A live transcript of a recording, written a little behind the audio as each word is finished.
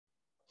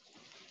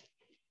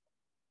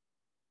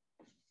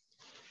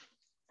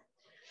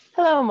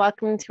Hello and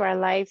welcome to our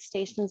live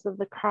Stations of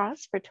the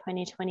Cross for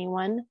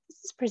 2021.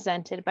 This is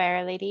presented by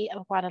Our Lady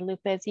of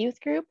Guadalupe's youth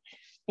group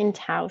in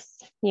Taos,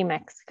 New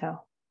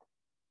Mexico.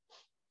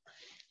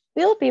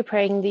 We'll be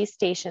praying these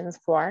stations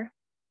for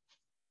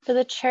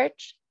the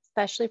church,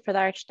 especially for the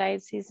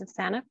Archdiocese of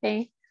Santa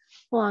Fe,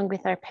 along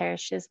with our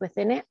parishes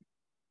within it,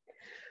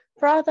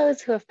 for all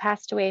those who have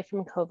passed away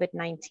from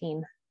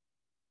COVID-19,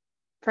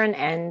 for an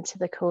end to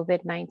the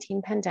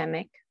COVID-19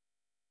 pandemic,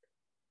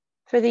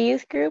 for the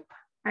youth group,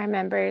 our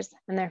members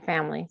and their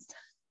families,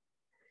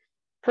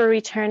 for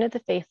return of the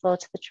faithful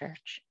to the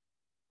church.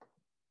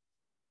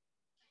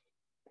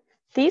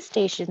 These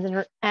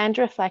stations and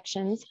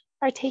reflections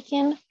are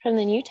taken from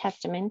the New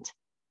Testament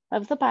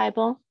of the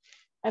Bible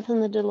and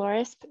from the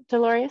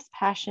Dolorous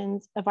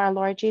Passions of our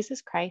Lord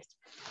Jesus Christ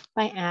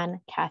by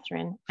Anne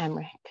Catherine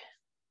Emmerich.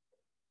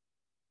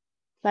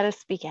 Let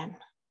us begin.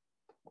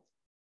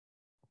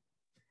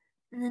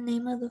 In the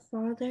name of the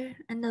Father,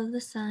 and of the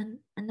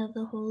Son, and of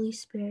the Holy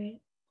Spirit.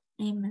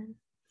 Amen.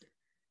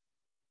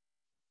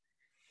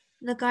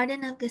 The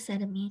Garden of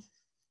Gethsemane.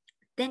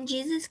 Then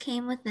Jesus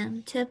came with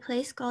them to a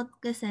place called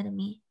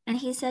Gethsemane, and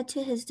he said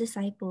to his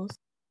disciples,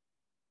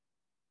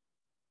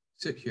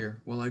 "Sit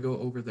here while I go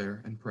over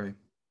there and pray."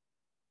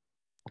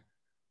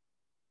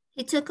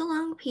 He took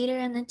along Peter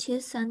and the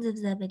two sons of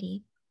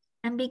Zebedee,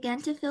 and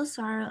began to feel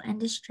sorrow and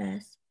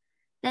distress.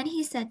 Then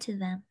he said to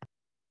them,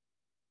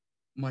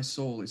 "My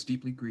soul is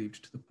deeply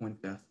grieved to the point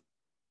of death.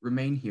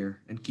 Remain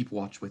here and keep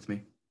watch with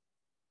me."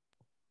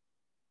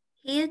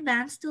 He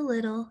advanced a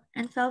little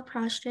and fell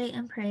prostrate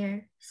in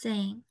prayer,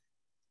 saying,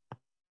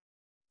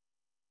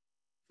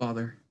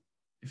 "Father,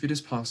 if it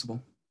is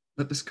possible,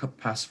 let this cup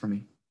pass from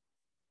me.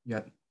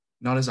 Yet,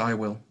 not as I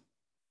will,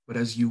 but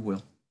as you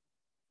will."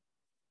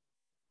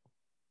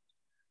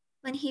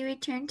 When he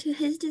returned to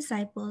his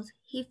disciples,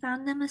 he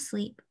found them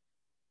asleep.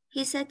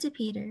 He said to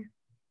Peter,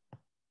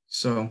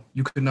 "So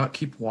you could not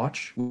keep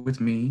watch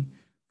with me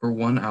for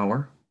 1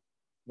 hour?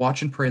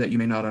 Watch and pray that you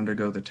may not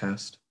undergo the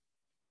test.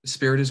 The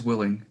spirit is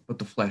willing, but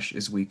the flesh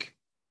is weak."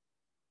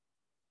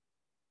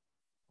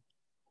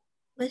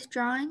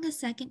 Withdrawing a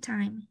second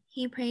time,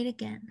 he prayed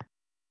again.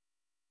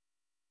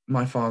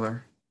 "My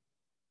Father,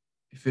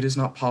 if it is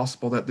not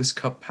possible that this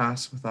cup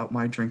pass without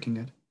my drinking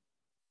it,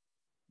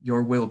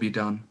 your will be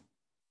done."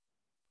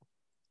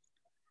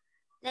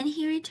 Then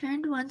he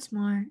returned once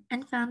more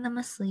and found them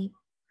asleep,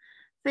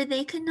 for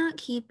they could not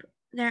keep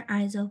their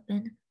eyes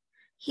open.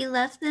 He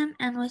left them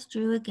and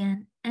withdrew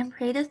again and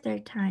prayed a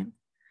third time.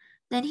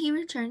 Then he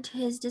returned to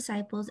his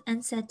disciples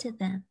and said to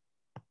them,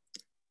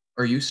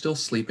 "Are you still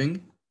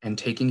sleeping and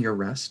taking your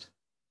rest?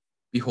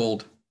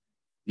 Behold,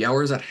 the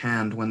hour is at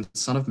hand when the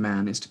Son of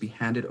Man is to be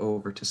handed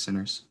over to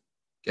sinners.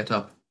 Get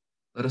up,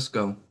 let us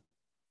go.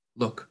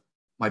 Look,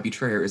 my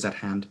betrayer is at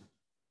hand."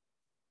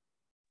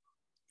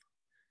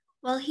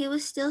 While he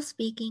was still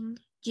speaking,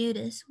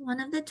 Judas, one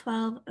of the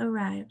 12,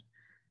 arrived,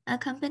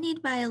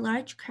 accompanied by a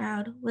large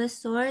crowd with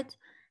swords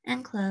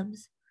and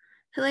clubs,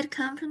 who had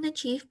come from the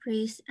chief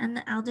priests and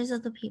the elders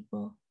of the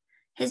people.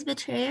 His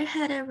betrayer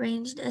had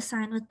arranged a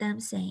sign with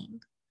them,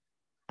 saying,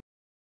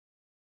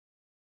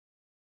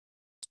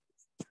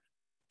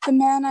 "The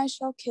man I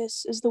shall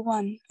kiss is the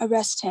one.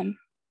 Arrest him."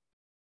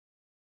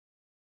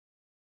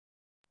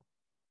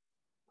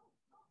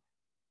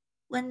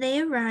 When they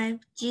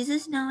arrived,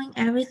 Jesus, knowing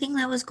everything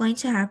that was going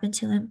to happen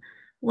to him,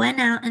 went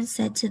out and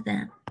said to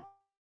them,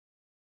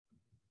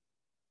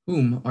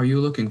 "Whom are you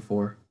looking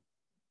for?"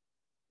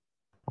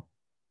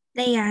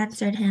 They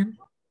answered him,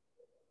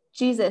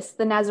 "Jesus,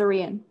 the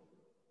Nazarene."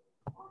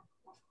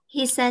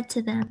 He said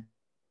to them,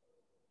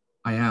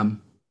 "I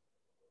am."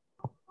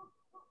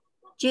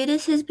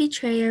 Judas, his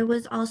betrayer,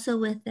 was also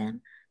with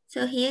them,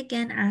 so he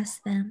again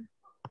asked them.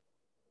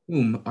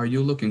 "Whom are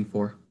you looking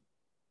for?"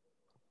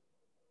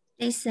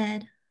 They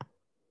said,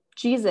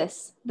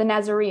 "Jesus, the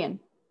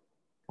Nazarene."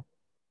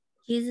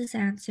 Jesus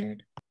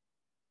answered,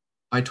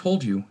 "I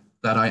told you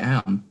that I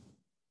am.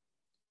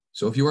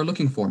 So if you are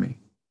looking for me,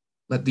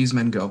 let these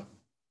men go."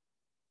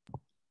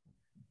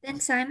 Then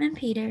Simon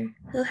Peter,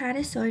 who had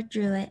a sword,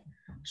 drew it,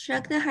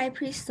 struck the high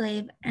priest's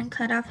slave, and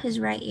cut off his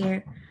right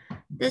ear.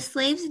 The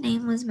slave's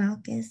name was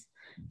Malchus.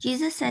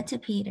 Jesus said to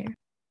Peter,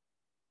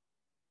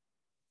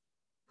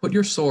 "Put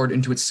your sword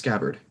into its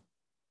scabbard.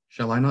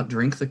 Shall I not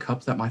drink the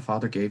cup that my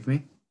Father gave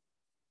me?"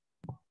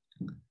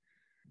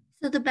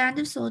 So the band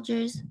of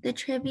soldiers, the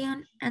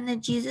tribune, and the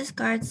Jesus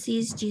guard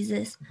seized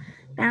Jesus,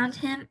 bound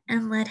him,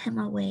 and led him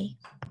away.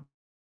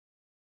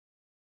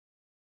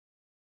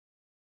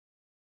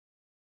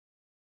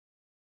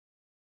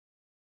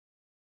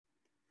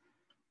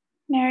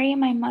 Mary,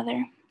 my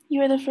mother, you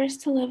were the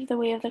first to live the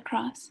way of the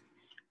cross.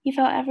 You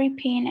felt every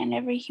pain and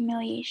every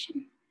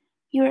humiliation.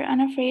 You were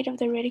unafraid of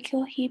the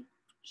ridicule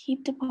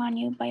heaped upon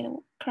you by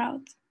the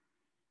crowds.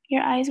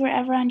 Your eyes were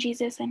ever on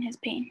Jesus and his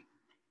pain.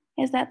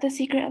 Is that the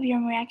secret of your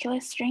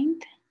miraculous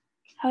strength?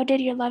 How did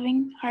your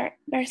loving heart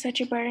bear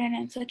such a burden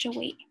and such a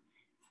weight?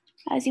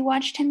 As you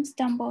watched him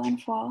stumble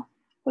and fall,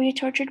 were you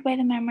tortured by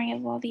the memory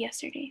of all the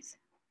yesterdays,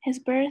 his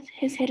birth,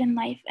 his hidden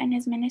life, and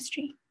his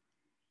ministry?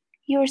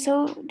 You were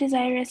so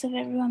desirous of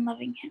everyone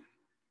loving him.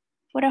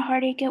 What a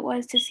heartache it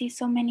was to see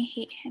so many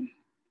hate him,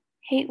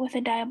 hate with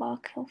a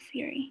diabolical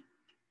fury.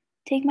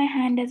 Take my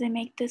hand as I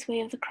make this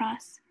way of the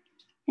cross.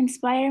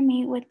 Inspire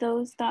me with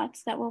those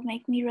thoughts that will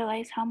make me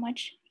realize how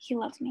much he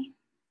loves me.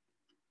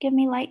 Give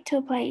me light to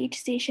apply each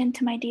station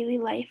to my daily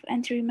life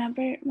and to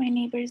remember my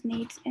neighbor's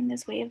needs in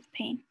this way of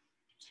pain.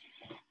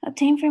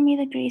 Obtain for me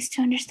the grace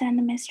to understand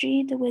the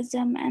mystery, the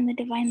wisdom, and the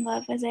divine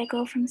love as I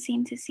go from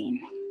scene to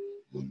scene.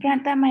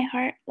 Grant that my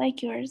heart,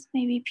 like yours,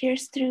 may be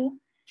pierced through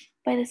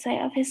by the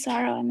sight of his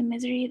sorrow and the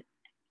misery,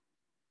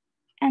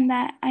 and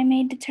that I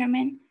may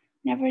determine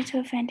never to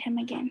offend him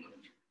again.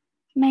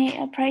 May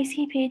a price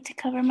he paid to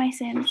cover my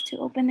sins, to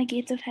open the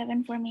gates of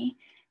heaven for me,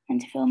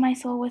 and to fill my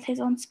soul with his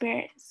own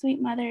spirit.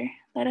 Sweet Mother,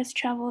 let us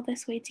travel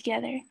this way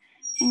together,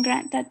 and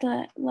grant that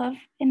the love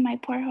in my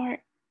poor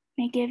heart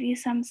may give you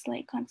some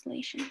slight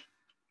consolation.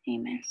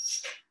 Amen.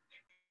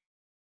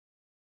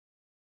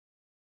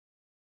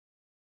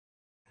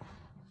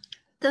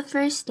 The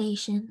first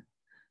station.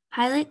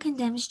 Pilate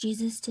condemns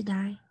Jesus to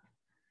die.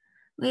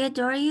 We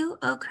adore you,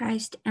 O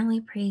Christ, and we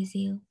praise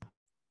you.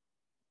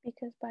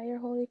 Because by your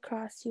holy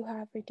cross you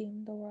have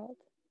redeemed the world.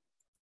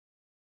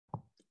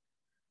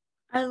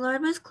 Our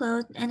Lord was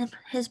clothed in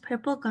his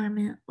purple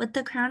garment, with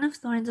the crown of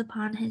thorns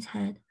upon his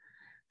head.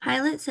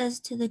 Pilate says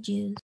to the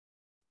Jews,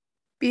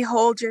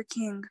 Behold your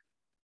king.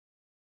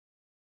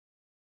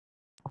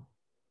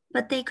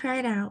 but they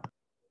cried out,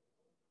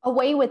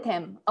 Away with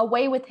him!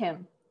 Away with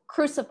him!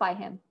 Crucify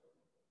him!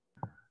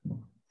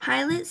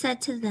 Pilate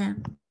said to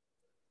them,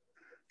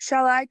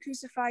 Shall I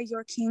crucify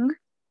your king?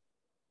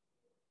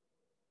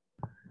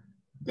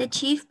 The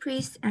chief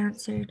priests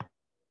answered,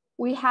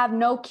 We have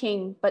no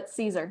king but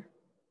Caesar.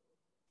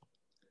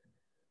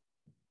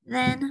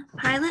 Then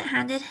Pilate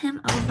handed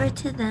him over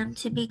to them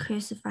to be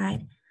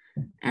crucified.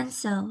 And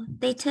so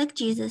they took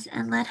Jesus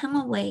and led him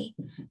away,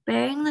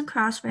 bearing the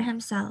cross for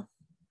himself.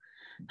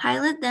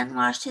 Pilate then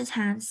washed his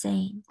hands,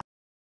 saying,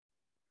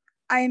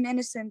 I am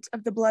innocent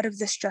of the blood of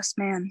this just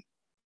man.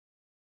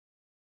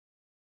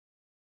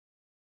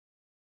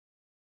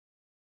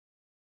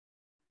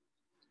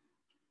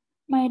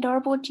 My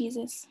adorable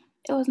Jesus,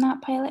 it was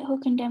not Pilate who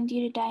condemned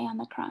you to die on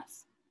the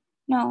cross.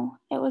 No,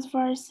 it was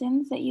for our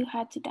sins that you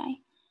had to die.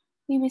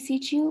 We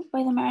beseech you,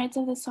 by the merits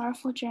of this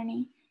sorrowful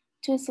journey,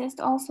 to assist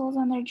all souls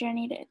on their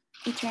journey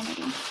to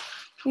eternity.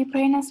 We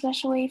pray in a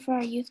special way for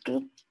our youth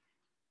group,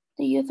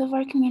 the youth of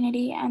our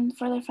community, and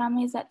for their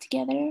families that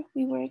together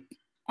we work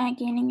at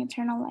gaining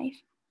eternal life.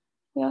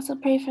 We also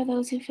pray for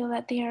those who feel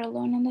that they are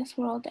alone in this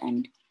world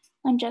and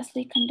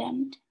unjustly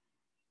condemned,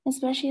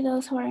 especially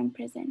those who are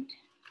imprisoned,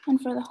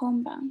 and for the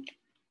homebound,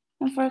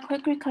 and for a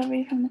quick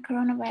recovery from the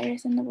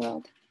coronavirus in the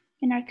world,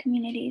 in our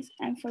communities,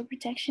 and for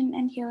protection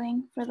and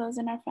healing for those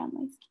in our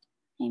families.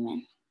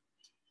 Amen.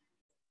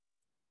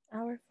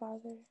 Our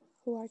Father,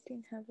 who art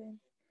in heaven,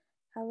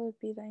 hallowed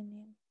be thy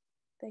name.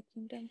 Thy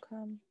kingdom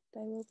come,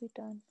 thy will be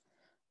done,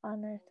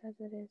 on earth as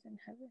it is in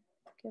heaven.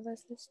 Give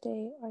us this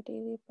day our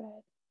daily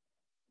bread.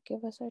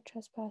 Forgive us our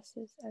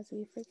trespasses, as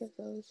we forgive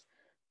those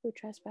who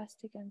trespass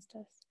against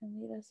us.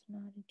 And lead us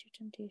not into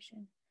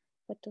temptation,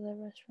 but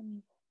deliver us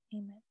from evil.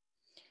 Amen.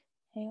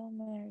 Hail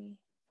Mary,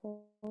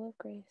 full of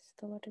grace,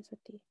 the Lord is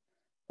with thee.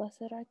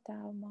 Blessed art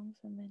thou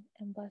amongst women,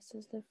 and blessed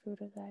is the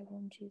fruit of thy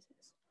womb,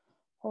 Jesus.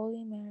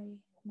 Holy Mary,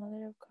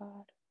 Mother of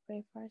God,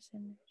 pray for our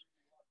sinners,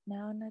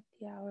 now and at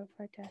the hour of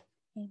our death.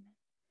 Amen.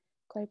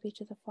 Glory be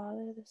to the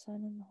Father, the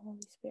Son, and the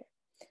Holy Spirit,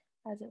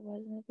 as it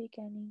was in the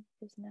beginning,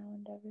 is now,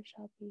 and ever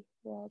shall be,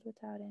 world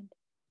without end.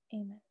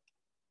 Amen.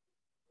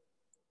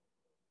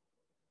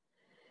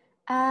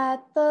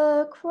 At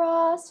the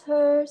cross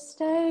her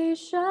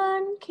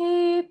station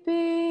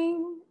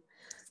keeping,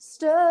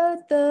 stood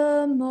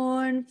the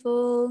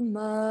mournful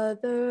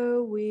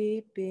mother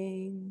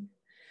weeping,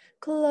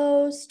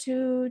 close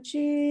to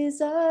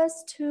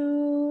Jesus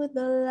to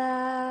the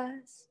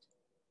last.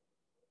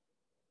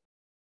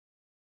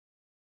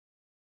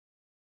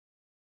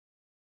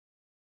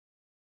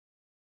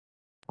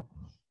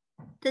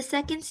 The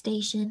second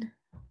station.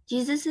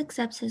 Jesus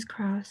accepts his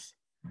cross.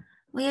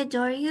 We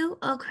adore you,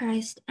 O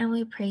Christ, and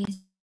we praise you.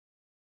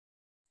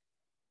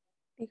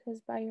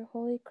 Because by your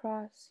holy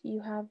cross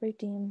you have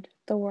redeemed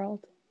the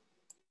world.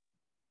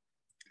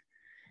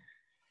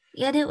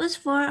 Yet it was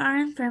for our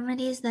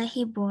infirmities that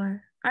he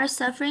bore, our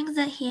sufferings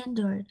that he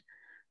endured.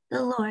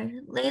 The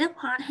Lord laid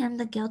upon him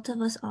the guilt of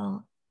us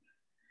all.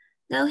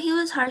 Though he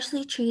was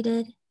harshly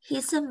treated, he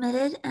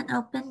submitted and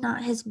opened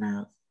not his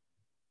mouth.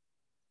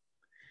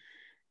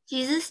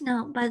 Jesus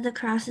knelt by the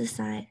cross's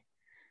side,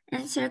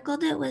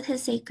 encircled it with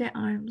his sacred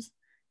arms,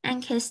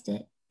 and kissed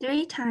it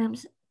 3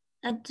 times,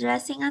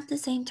 addressing at the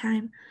same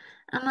time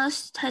a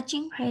most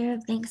touching prayer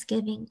of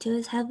thanksgiving to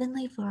his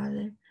heavenly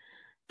Father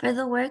for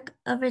the work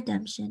of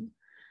redemption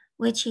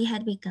which he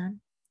had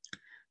begun.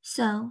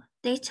 So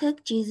they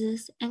took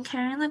Jesus, and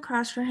carrying the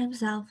cross for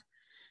himself,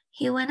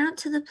 he went out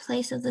to the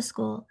place of the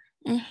skull,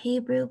 in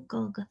Hebrew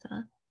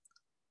Golgotha.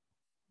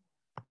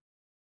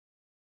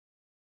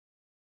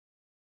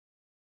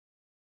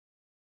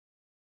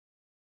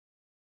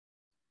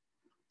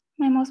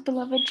 My most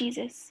beloved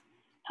Jesus,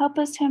 help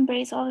us to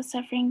embrace all the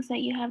sufferings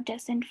that you have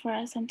destined for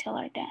us until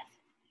our death.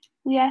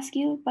 We ask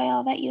you, by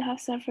all that you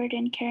have suffered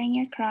in carrying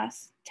your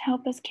cross, to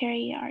help us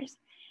carry ours,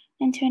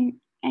 and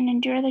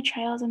endure the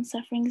trials and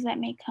sufferings that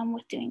may come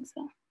with doing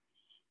so.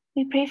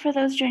 We pray for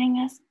those joining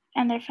us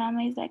and their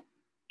families that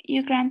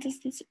you grant us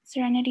the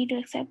serenity to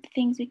accept the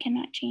things we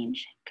cannot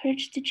change,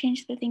 courage to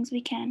change the things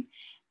we can,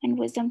 and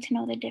wisdom to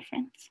know the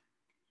difference.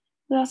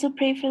 We also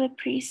pray for the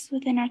priests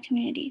within our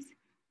communities,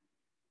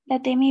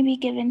 that they may be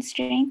given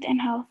strength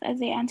and health as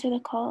they answer the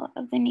call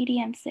of the needy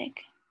and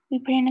sick. We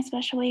pray in a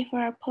special way for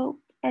our Pope,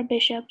 our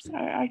bishops,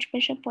 our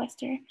Archbishop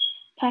Wester,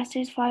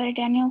 pastors Father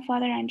Daniel,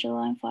 Father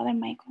Angelo, and Father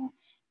Michael,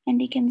 and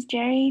deacons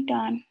Jerry,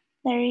 Don,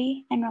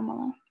 Larry, and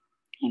Romulo.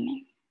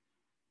 Amen.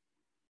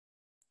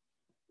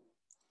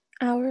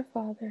 Our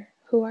Father,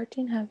 who art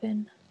in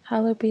heaven,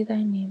 hallowed be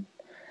thy name.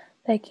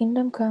 Thy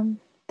kingdom come,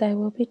 thy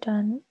will be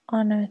done,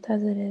 on earth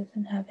as it is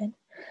in heaven.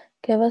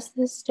 Give us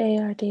this day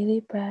our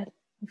daily bread,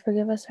 and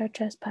forgive us our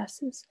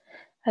trespasses,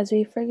 as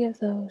we forgive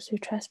those who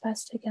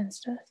trespass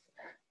against us.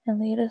 And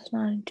lead us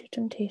not into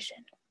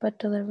temptation, but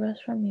deliver us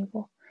from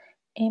evil.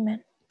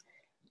 Amen.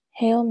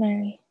 Hail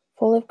Mary,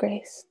 full of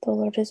grace, the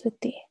Lord is with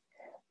thee.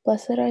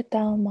 Blessed art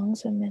thou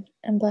amongst women,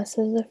 and blessed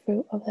is the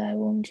fruit of thy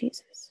womb,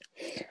 Jesus.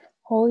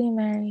 Holy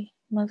Mary,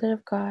 Mother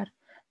of God,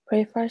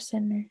 pray for us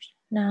sinners,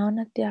 now and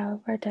at the hour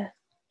of our death.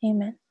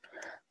 Amen.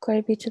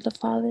 Glory be to the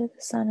Father,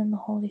 the Son, and the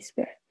Holy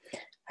Spirit,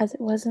 as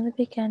it was in the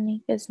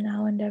beginning, is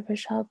now, and ever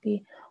shall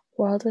be,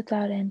 world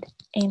without end.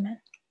 Amen.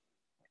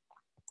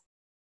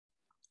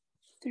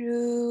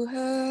 Through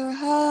her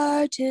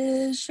heart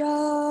is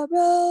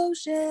sorrow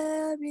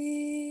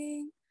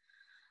sharing,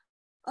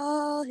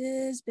 all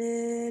his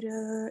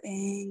bitter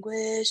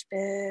anguish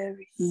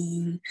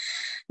bearing.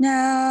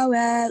 Now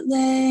at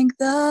length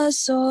the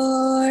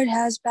sword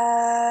has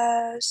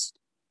passed.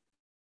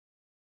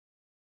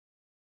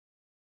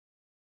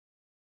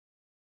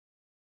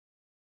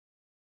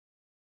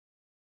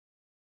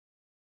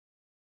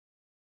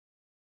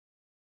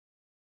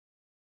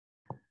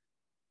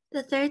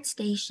 The third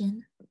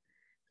station.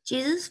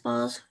 Jesus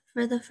falls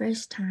for the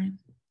first time.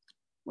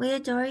 We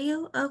adore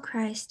you, O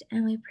Christ,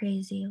 and we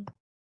praise you.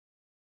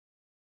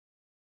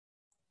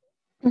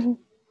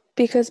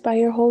 Because by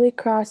your holy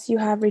cross you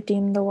have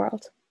redeemed the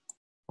world.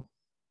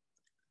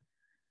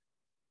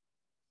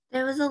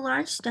 There was a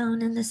large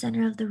stone in the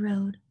center of the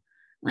road.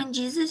 When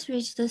Jesus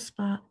reached the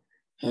spot,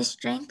 his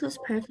strength was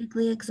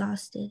perfectly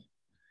exhausted.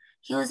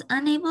 He was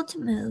unable to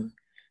move,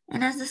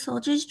 and as the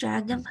soldiers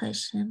dragged and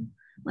pushed him,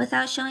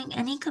 without showing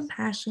any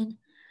compassion,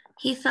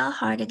 he fell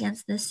hard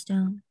against the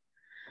stone.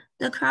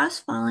 The cross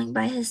falling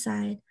by his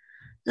side,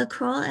 the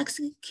cruel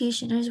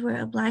executioners were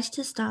obliged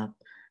to stop,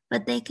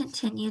 but they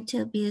continued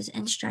to abuse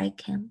and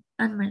strike him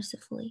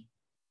unmercifully.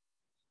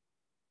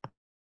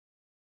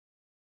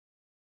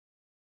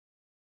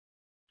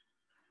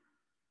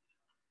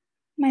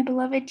 My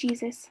beloved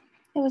Jesus,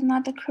 it was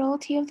not the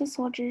cruelty of the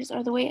soldiers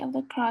or the weight of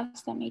the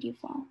cross that made you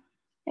fall.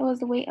 It was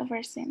the weight of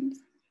our sins.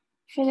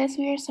 For this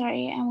we are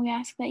sorry, and we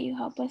ask that you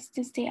help us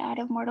to stay out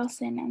of mortal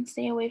sin and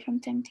stay away from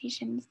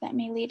temptations that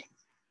may lead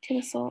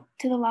to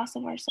the loss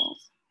of our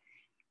souls.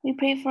 We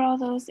pray for all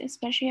those,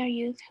 especially our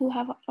youth, who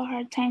have a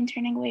hard time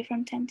turning away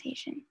from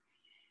temptation.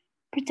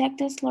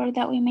 Protect us, Lord,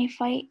 that we may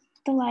fight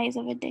the lies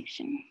of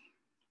addiction.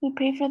 We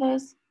pray for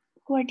those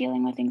who are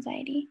dealing with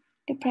anxiety,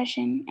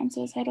 depression, and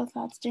suicidal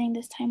thoughts during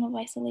this time of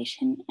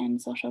isolation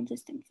and social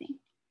distancing.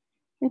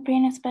 We pray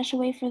in a special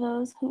way for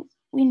those who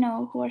we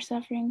know who are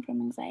suffering from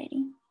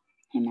anxiety.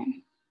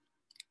 Amen.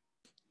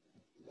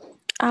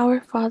 Our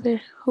Father,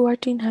 who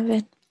art in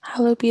heaven,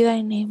 hallowed be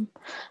thy name.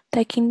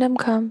 Thy kingdom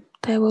come,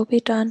 thy will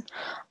be done,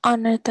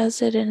 on earth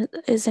as it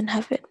is in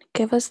heaven.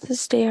 Give us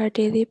this day our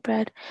daily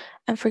bread,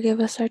 and forgive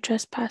us our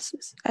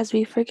trespasses, as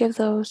we forgive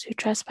those who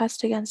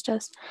trespass against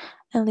us.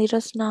 And lead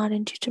us not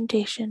into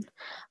temptation,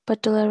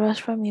 but deliver us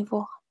from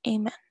evil.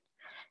 Amen.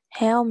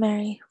 Hail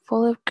Mary,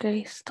 full of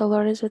grace, the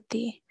Lord is with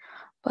thee.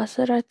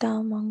 Blessed art thou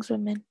amongst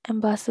women, and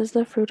blessed is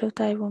the fruit of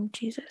thy womb,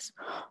 Jesus.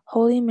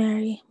 Holy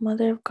Mary,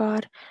 Mother of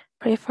God,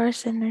 pray for us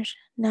sinners,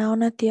 now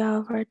and at the hour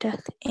of our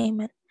death.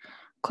 Amen.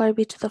 Glory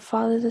be to the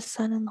Father, the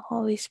Son, and the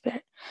Holy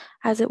Spirit,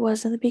 as it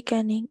was in the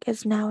beginning,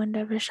 is now, and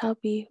ever shall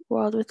be,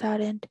 world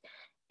without end.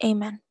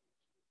 Amen.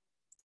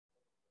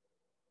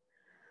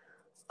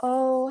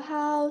 Oh,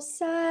 how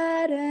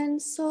sad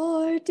and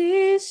sore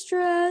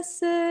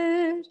distressed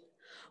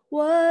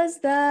was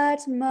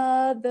that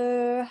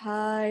mother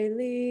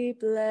highly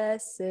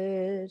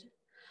blessed,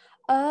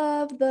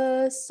 of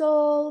the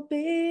sole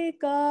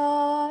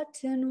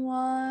begotten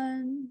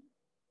one.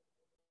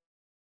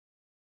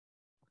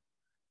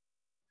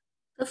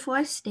 The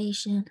fourth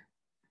station.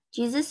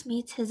 Jesus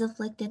meets his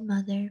afflicted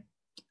mother.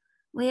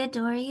 We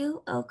adore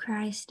you, O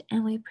Christ,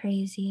 and we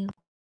praise you.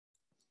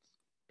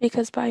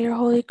 Because by your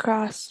holy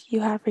cross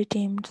you have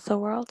redeemed the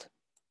world.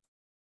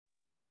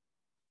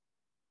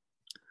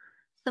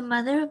 The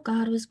Mother of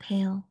God was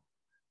pale.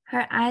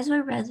 Her eyes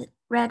were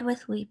red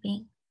with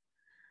weeping.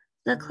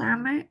 The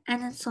clamor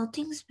and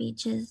insulting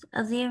speeches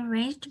of the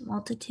enraged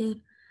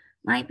multitude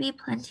might be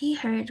plenty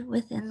heard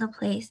within the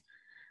place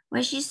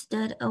where she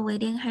stood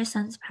awaiting her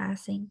son's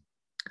passing.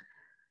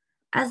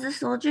 As the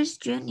soldiers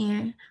drew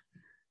near,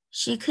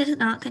 she could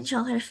not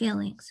control her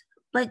feelings,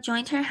 but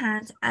joined her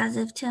hands as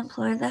if to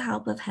implore the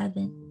help of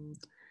heaven.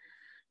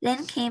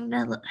 Then came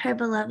her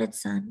beloved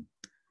son.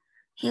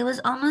 He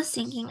was almost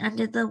sinking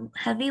under the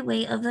heavy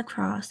weight of the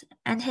cross,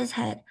 and his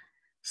head,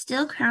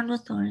 still crowned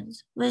with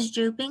thorns, was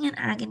drooping in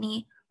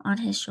agony on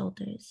his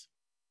shoulders.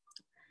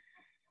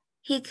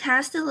 He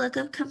cast a look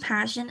of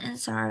compassion and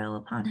sorrow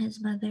upon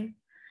his mother.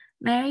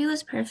 Mary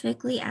was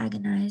perfectly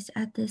agonized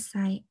at this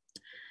sight.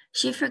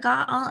 She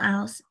forgot all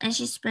else, and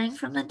she sprang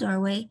from the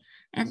doorway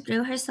and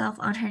threw herself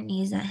on her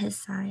knees at his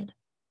side.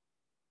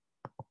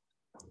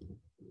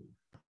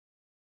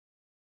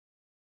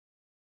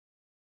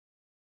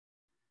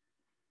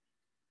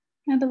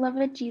 My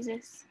beloved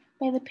Jesus,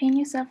 by the pain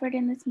you suffered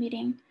in this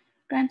meeting,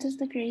 grant us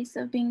the grace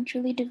of being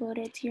truly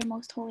devoted to your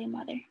most holy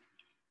mother.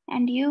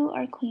 And you,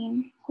 our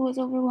Queen, who was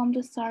overwhelmed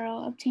with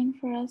sorrow, obtain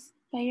for us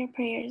by your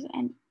prayers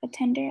and a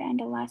tender and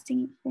a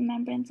lasting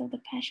remembrance of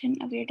the passion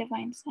of your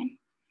divine Son.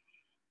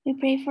 We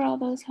pray for all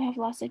those who have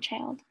lost a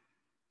child,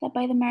 that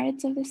by the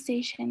merits of the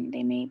station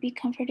they may be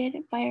comforted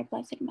by our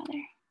Blessed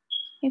Mother.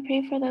 We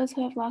pray for those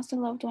who have lost a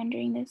loved one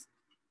during this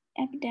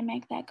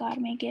epidemic, that God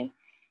may give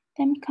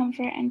them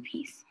comfort and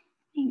peace.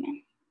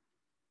 Amen.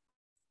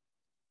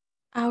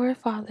 Our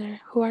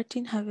Father, who art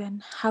in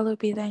heaven, hallowed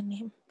be thy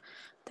name.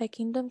 Thy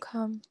kingdom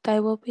come, thy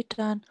will be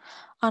done,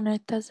 on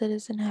earth as it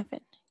is in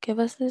heaven. Give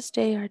us this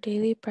day our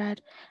daily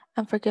bread,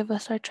 and forgive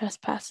us our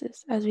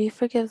trespasses, as we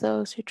forgive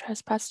those who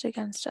trespass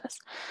against us.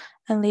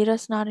 And lead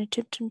us not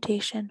into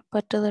temptation,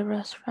 but deliver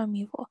us from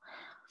evil.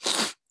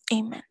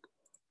 Amen.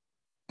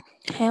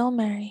 Hail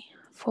Mary,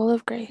 full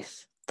of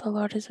grace, the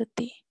Lord is with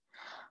thee.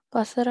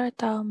 Blessed art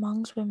thou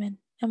amongst women,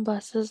 and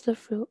blessed is the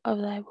fruit of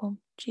thy womb,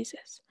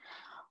 Jesus.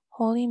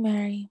 Holy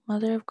Mary,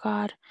 Mother of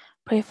God,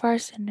 pray for our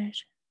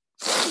sinners,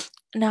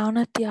 now and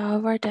at the hour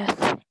of our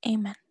death.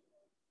 Amen.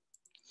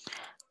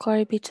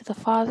 Glory be to the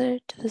Father,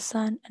 to the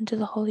Son, and to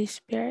the Holy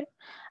Spirit,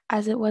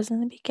 as it was in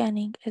the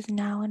beginning, is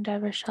now, and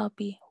ever shall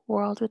be,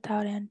 world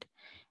without end.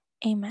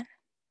 Amen.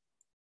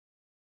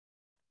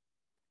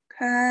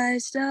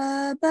 Christ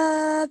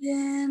above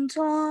in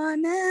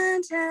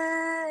torment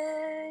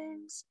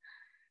hangs,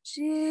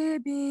 she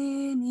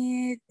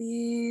beneath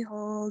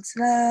beholds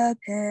the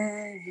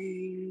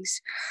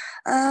pangs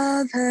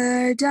of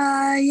her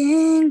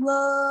dying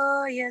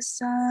glorious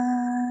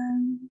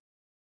Son.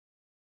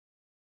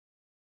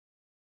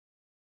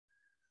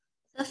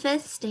 The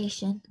fifth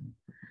station.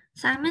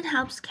 Simon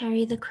helps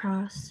carry the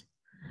cross.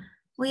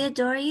 We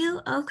adore you,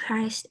 O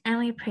Christ, and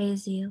we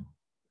praise you,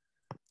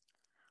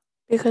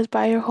 Because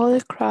by your holy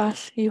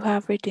cross you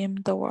have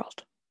redeemed the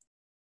world.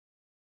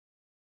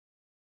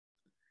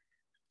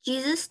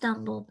 Jesus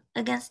stumbled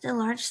against a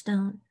large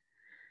stone,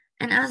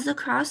 and as the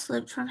cross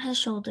slipped from his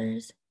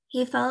shoulders,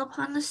 he fell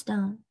upon the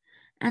stone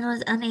and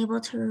was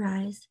unable to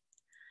rise.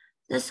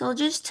 The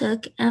soldiers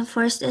took and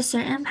forced a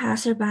certain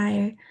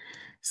passerby,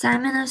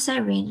 Simon of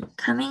Cyrene,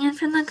 coming in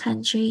from the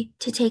country,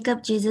 to take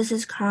up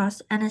Jesus'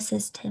 cross and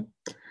assist him.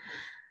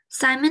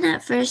 Simon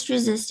at first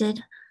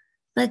resisted,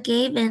 but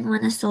gave in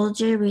when a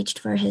soldier reached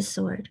for his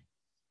sword.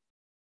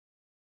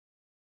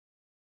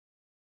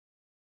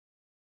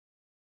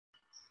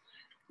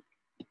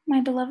 My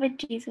beloved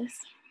Jesus,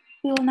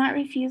 we will not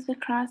refuse the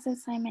cross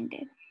as Simon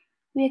did.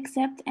 We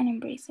accept and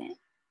embrace it.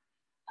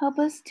 Help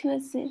us to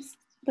assist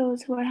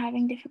those who are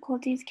having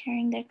difficulties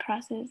carrying their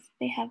crosses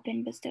they have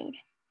been bestowed.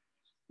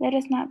 Let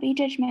us not be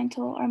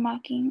judgmental or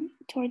mocking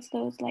towards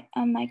those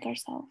unlike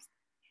ourselves.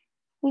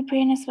 We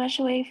pray in a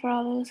special way for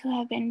all those who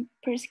have been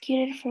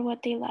persecuted for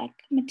what they lack,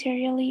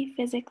 materially,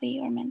 physically,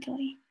 or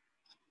mentally.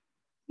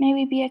 May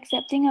we be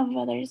accepting of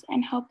others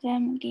and help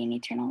them gain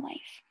eternal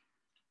life.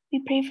 We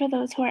pray for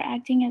those who are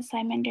acting as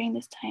Simon during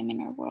this time in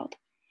our world.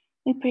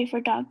 We pray for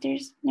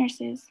doctors,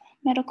 nurses,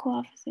 medical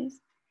offices,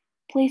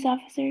 police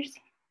officers,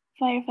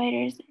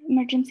 firefighters,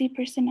 emergency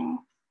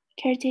personnel,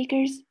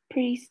 caretakers,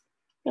 priests,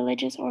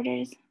 religious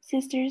orders,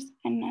 sisters,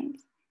 and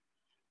nuns.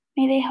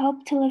 May they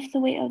help to lift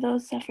the weight of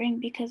those suffering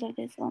because of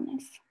this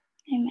illness.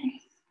 Amen.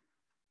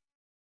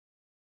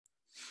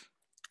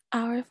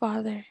 Our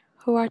Father,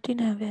 who art in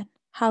heaven,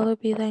 hallowed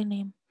be thy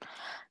name.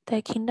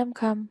 Thy kingdom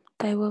come,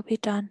 thy will be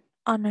done,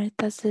 on earth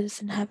as it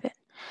is in heaven.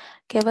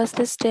 Give us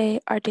this day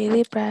our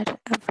daily bread,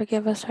 and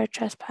forgive us our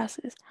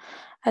trespasses,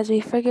 as we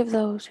forgive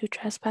those who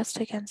trespass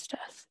against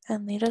us.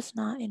 And lead us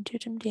not into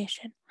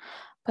temptation,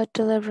 but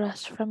deliver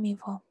us from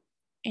evil.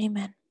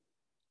 Amen.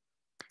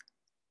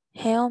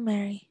 Hail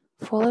Mary,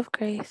 full of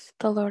grace,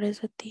 the Lord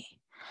is with thee.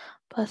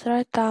 Blessed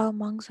art thou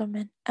amongst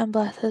women, and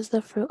blessed is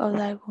the fruit of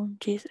thy womb,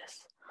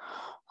 Jesus.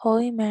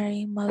 Holy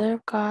Mary, Mother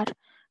of God,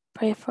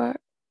 pray for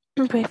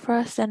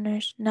us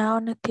sinners, now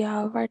and at the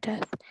hour of our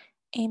death.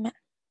 Amen.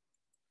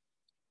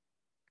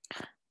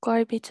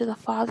 Glory be to the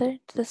Father,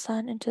 to the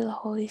Son, and to the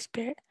Holy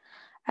Spirit,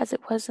 as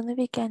it was in the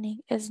beginning,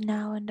 is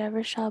now, and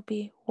ever shall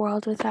be,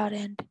 world without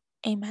end.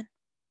 Amen.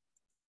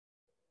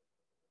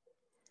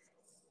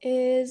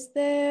 Is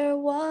there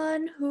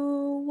one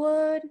who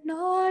would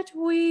not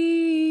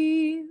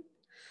weep,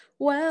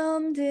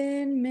 whelmed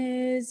in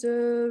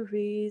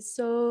misery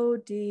so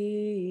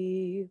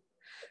deep,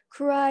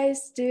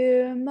 Christ's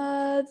dear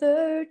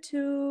mother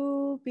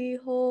to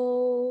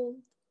behold?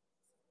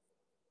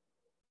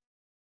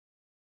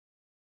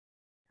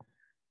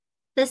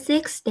 The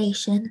sixth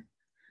station,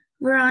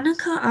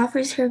 Veronica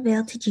offers her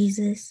veil to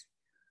Jesus.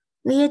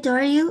 We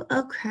adore you,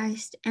 O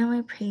Christ, and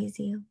we praise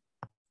you.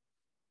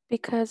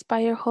 Because by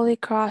your holy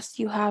cross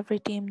you have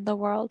redeemed the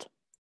world.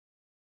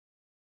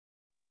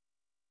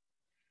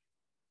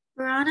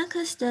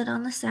 Veronica stood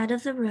on the side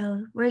of the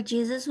road where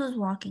Jesus was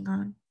walking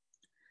on.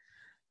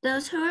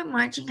 Those who were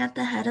marching at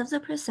the head of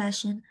the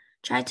procession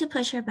tried to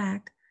push her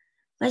back,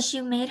 but she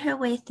made her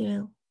way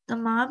through. The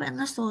mob and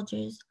the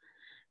soldiers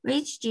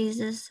reached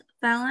Jesus,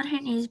 fell on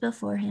her knees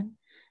before him,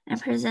 and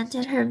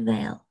presented her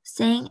veil,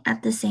 saying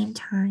at the same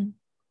time,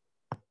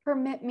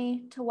 Permit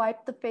me to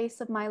wipe the face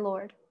of my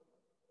Lord.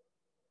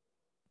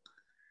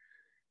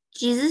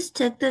 Jesus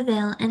took the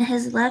veil in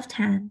his left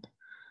hand,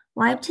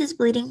 wiped his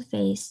bleeding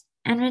face,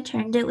 and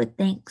returned it with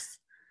thanks.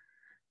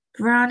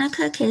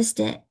 Veronica kissed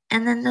it,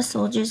 and then the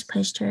soldiers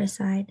pushed her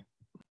aside.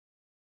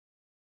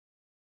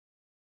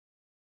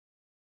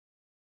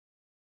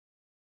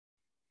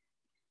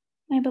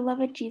 My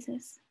beloved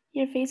Jesus,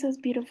 your face was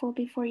beautiful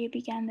before you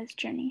began this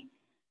journey,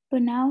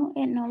 but now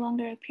it no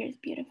longer appears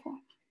beautiful.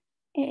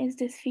 It is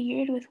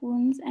disfigured with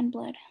wounds and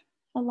blood.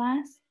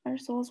 Alas, our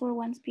souls were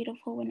once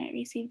beautiful when it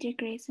received your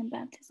grace in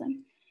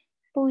baptism,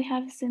 but we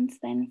have since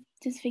then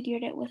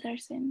disfigured it with our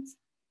sins.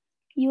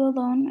 You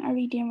alone, our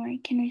Redeemer,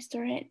 can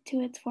restore it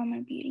to its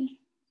former beauty.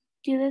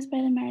 Do this by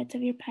the merits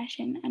of your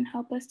passion and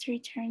help us to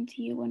return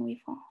to you when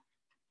we fall.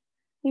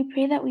 We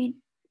pray that we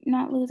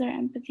not lose our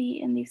empathy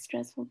in these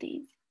stressful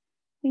days.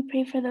 We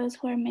pray for those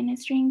who are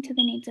ministering to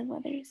the needs of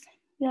others.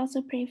 We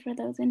also pray for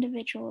those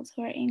individuals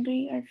who are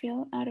angry or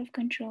feel out of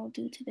control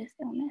due to this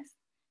illness.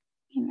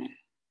 Amen.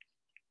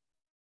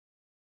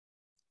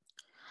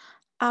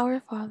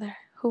 Our Father,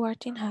 who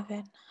art in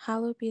heaven,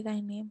 hallowed be thy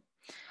name.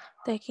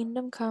 Thy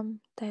kingdom come,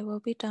 thy will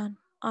be done,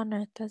 on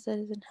earth as it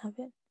is in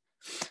heaven.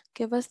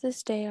 Give us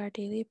this day our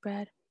daily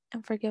bread,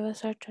 and forgive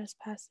us our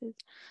trespasses,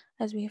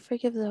 as we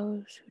forgive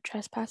those who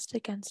trespass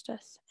against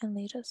us. And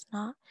lead us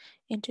not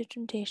into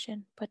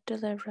temptation, but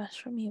deliver us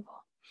from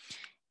evil.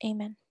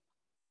 Amen.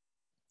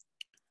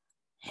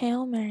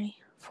 Hail Mary,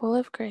 full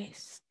of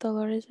grace, the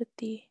Lord is with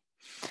thee.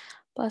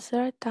 Blessed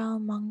art thou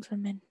amongst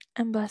women,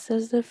 and blessed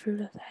is the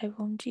fruit of thy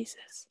womb,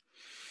 Jesus.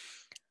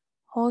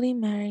 Holy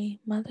Mary,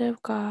 Mother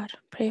of God,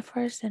 pray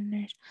for us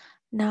sinners,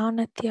 now and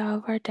at the hour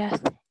of our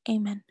death.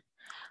 Amen.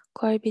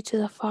 Glory be to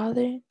the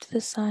Father, to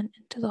the Son,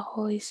 and to the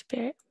Holy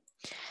Spirit,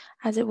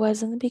 as it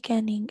was in the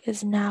beginning,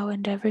 is now,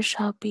 and ever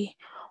shall be,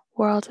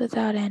 world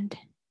without end.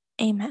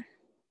 Amen.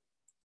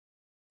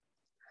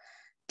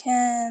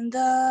 Can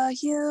the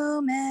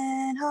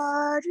human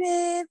heart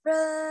refrain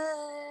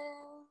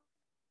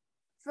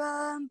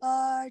from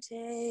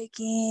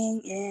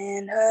partaking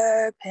in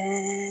her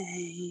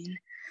pain,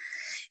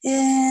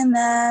 in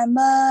that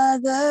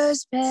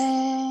mother's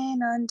pain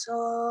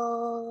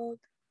untold?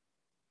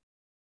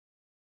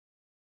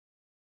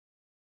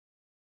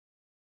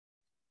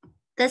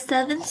 The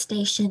seventh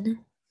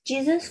station,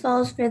 Jesus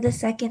falls for the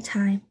second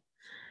time.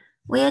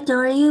 We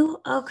adore you,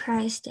 O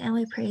Christ, and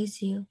we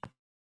praise you.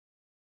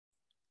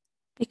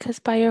 Because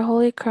by your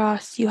holy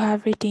cross you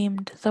have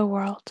redeemed the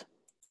world.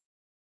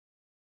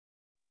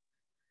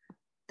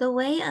 The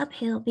way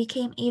uphill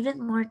became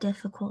even more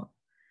difficult.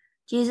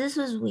 Jesus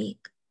was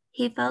weak.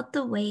 He felt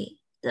the weight,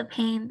 the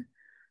pain,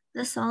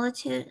 the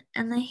solitude,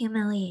 and the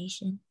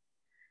humiliation.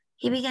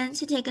 He began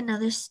to take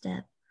another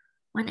step,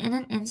 when in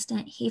an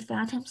instant he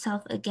found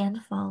himself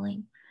again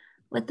falling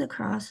with the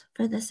cross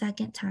for the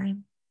second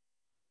time.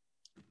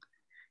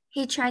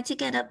 He tried to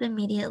get up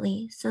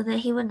immediately so that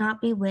he would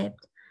not be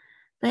whipped,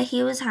 but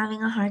he was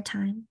having a hard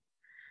time.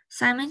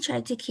 Simon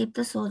tried to keep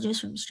the soldiers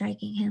from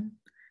striking him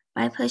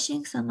by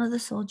pushing some of the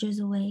soldiers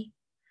away.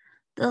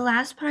 The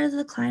last part of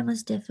the climb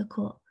was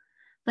difficult,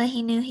 but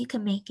he knew he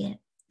could make it,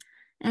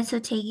 and so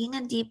taking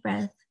a deep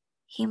breath,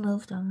 he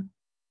moved on.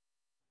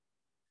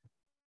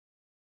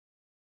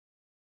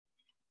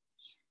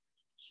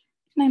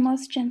 My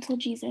most gentle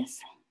Jesus,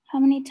 how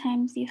many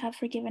times you have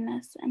forgiven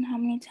us, and how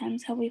many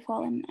times have we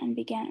fallen and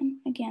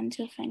began again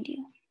to offend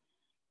you?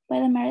 By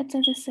the merits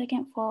of the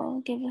second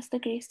fall, give us the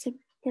grace to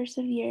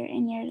persevere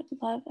in your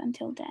love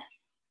until death.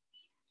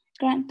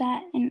 Grant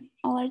that in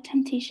all our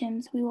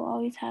temptations we will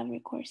always have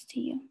recourse to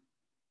you.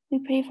 We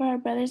pray for our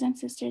brothers and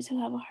sisters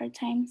who have a hard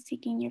time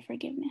seeking your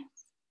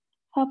forgiveness.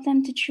 Help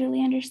them to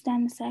truly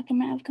understand the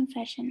sacrament of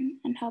confession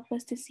and help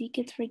us to seek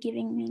its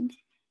forgiving means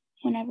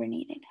whenever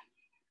needed.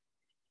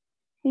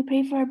 We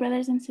pray for our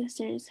brothers and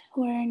sisters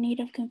who are in need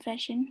of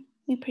confession.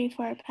 We pray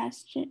for our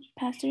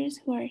pastors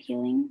who are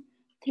healing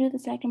through the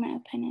sacrament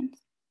of penance.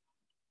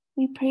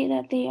 We pray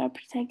that they are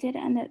protected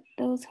and that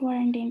those who are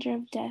in danger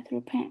of death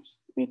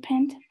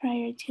repent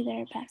prior to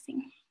their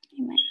passing.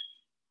 Amen.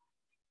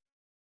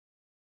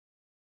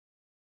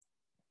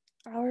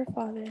 Our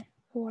Father,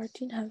 who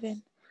art in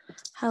heaven,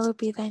 hallowed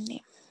be thy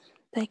name.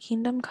 Thy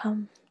kingdom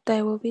come,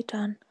 thy will be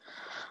done,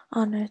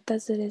 on earth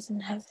as it is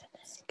in heaven.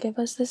 Give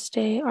us this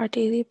day our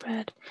daily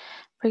bread.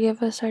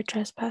 Forgive us our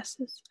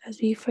trespasses, as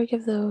we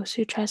forgive those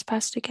who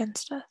trespass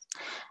against us.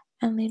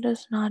 And lead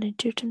us not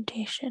into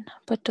temptation,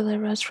 but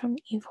deliver us from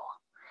evil.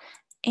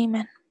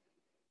 Amen.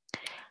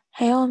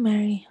 Hail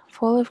Mary,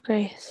 full of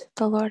grace,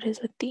 the Lord is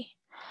with thee.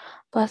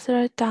 Blessed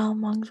art thou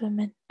amongst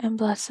women, and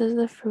blessed is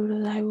the fruit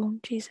of thy womb,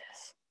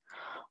 Jesus.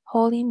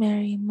 Holy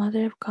Mary,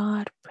 Mother of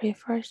God, pray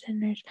for us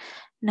sinners,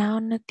 now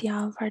and at the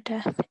hour of our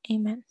death.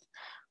 Amen.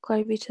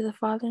 Glory be to the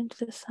Father, and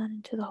to the Son,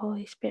 and to the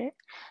Holy Spirit,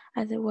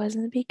 as it was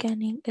in the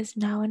beginning, is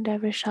now, and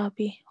ever shall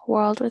be,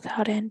 world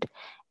without end.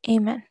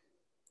 Amen.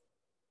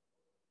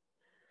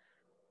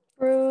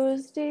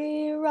 Bruised,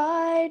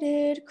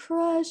 derided,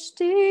 crushed,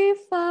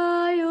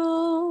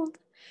 defiled,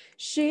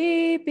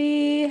 she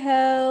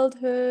beheld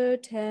her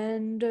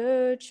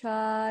tender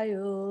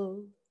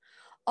child,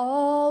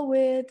 all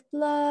with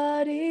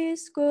bloody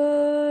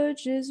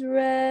scourges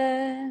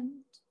rent.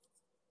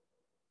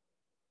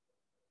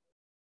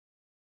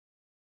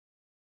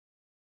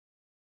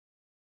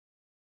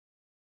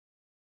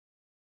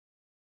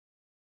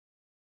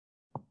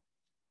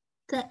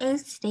 The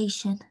 8th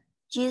station.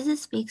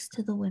 Jesus speaks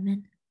to the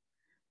women.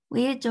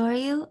 We adore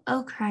you,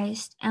 O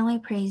Christ, and we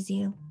praise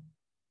you.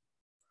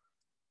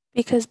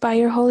 Because by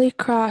your holy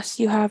cross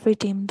you have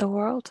redeemed the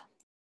world.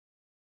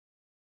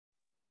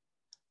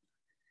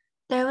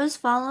 There was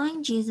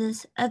following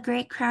Jesus a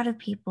great crowd of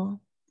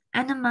people,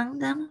 and among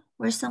them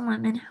were some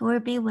women who were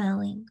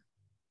bewailing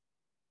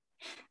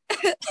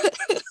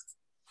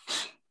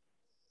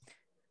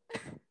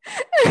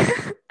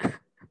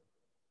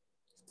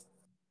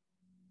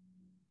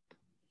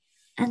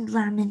and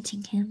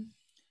lamenting him.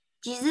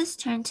 Jesus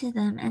turned to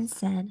them and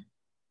said,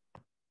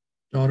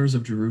 Daughters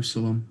of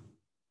Jerusalem,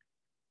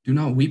 do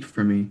not weep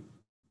for me,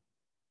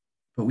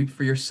 but weep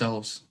for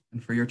yourselves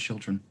and for your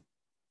children.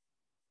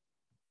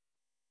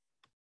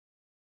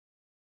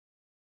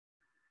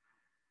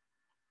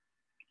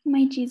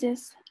 My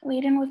Jesus,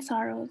 laden with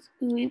sorrows,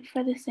 we weep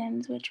for the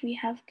sins which we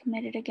have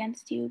committed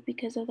against you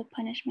because of the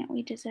punishment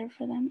we deserve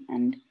for them,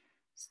 and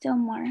still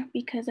more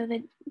because of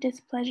the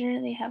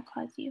displeasure they have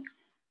caused you,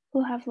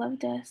 who have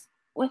loved us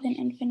with an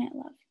infinite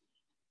love.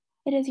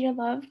 It is your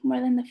love, more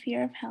than the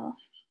fear of hell,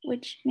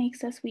 which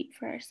makes us weep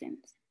for our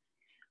sins.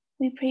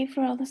 We pray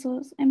for all the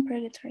souls in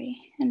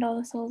purgatory and all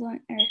the souls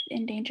on earth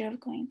in danger of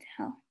going to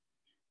hell.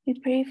 We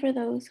pray for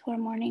those who are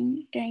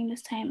mourning during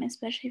this time,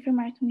 especially from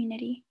our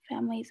community,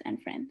 families,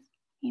 and friends.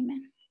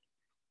 Amen.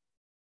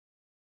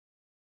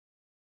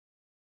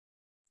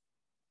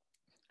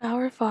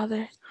 Our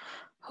Father,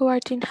 who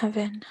art in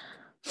heaven,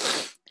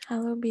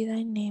 hallowed be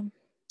thy name.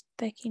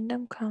 Thy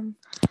kingdom come,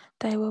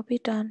 thy will be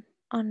done,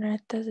 on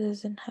earth as it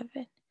is in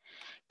heaven.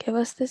 Give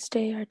us this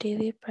day our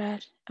daily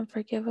bread, and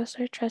forgive us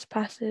our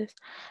trespasses,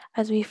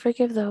 as we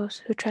forgive those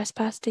who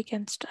trespass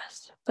against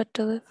us. But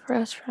deliver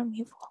us from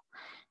evil.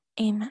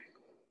 Amen.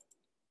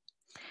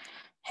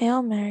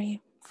 Hail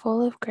Mary,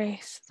 full of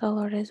grace, the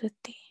Lord is with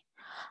thee.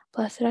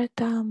 Blessed art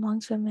thou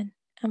amongst women,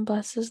 and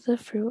blessed is the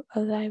fruit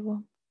of thy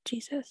womb,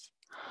 Jesus.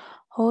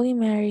 Holy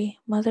Mary,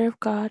 Mother of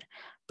God,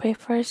 pray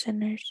for us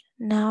sinners,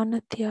 now and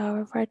at the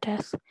hour of our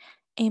death.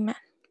 Amen.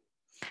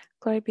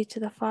 Glory be to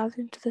the Father,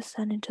 and to the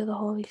Son, and to the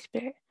Holy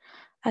Spirit,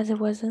 as it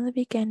was in the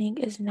beginning,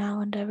 is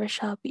now, and ever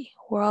shall be,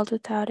 world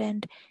without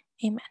end.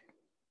 Amen.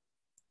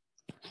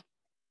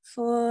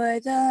 For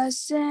the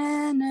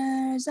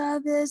sinners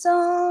of his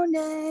own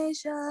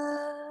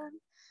nation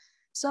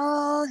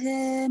saw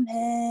him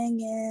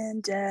hang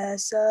in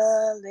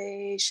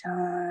desolation,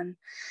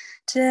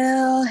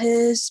 till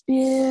his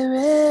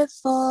spirit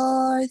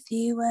forth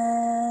he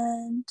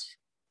went.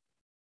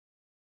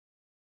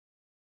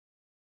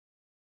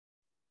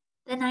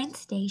 The 9th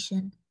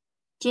station.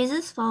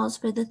 Jesus falls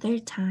for the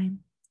 3rd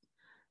time.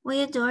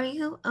 We adore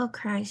you, O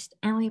Christ,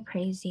 and we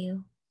praise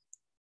you.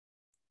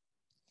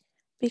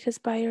 Because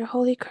by your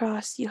holy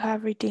cross you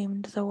have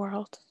redeemed the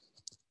world.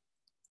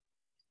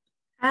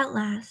 At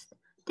last,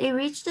 they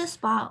reached a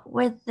spot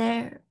where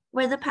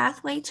the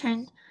pathway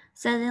turned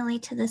suddenly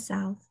to the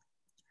south.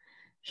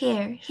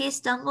 Here he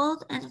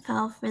stumbled and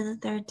fell for the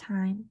 3rd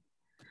time.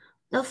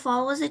 The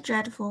fall was a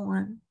dreadful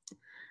one,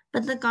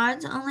 but the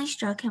guards only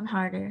struck him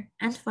harder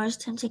and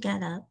forced him to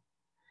get up.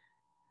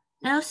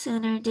 No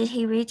sooner did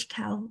he reach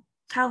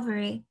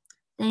Calvary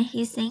than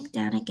he sank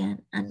down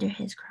again under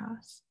his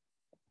cross.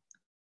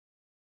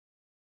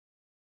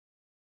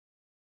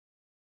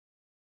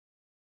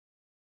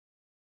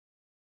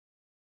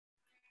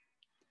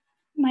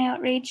 My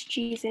outraged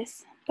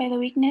Jesus, by the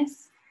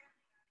weakness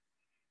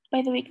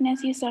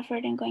you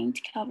suffered in going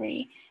to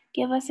Calvary,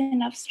 give us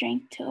enough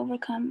strength to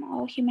overcome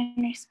all human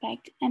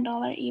respect and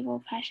all our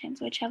evil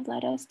passions which have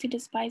led us to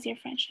despise your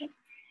friendship.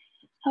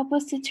 Help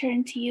us to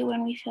turn to you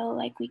when we feel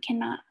like we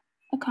cannot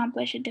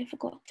accomplish a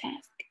difficult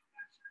task.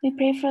 We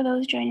pray for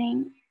those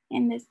joining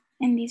in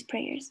these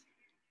prayers,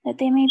 that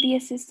they may be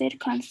assisted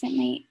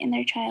constantly in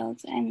their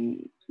trials,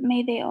 and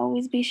may they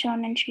always be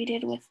shown and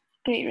treated with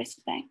great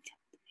respect.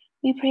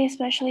 We pray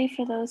especially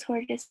for those who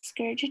are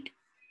discouraged,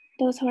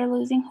 those who are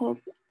losing hope,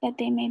 that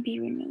they may be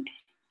renewed.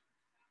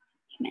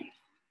 Amen.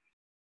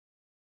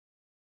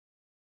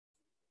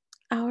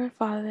 Our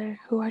Father,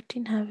 who art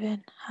in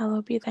heaven,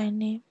 hallowed be thy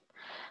name.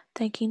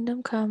 Thy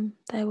kingdom come,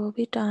 thy will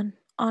be done,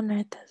 on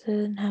earth as it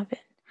is in heaven.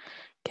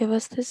 Give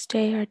us this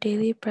day our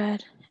daily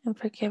bread, and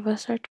forgive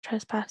us our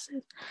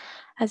trespasses,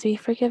 as we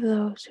forgive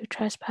those who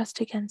trespass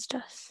against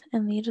us.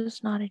 And lead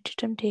us not into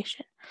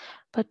temptation,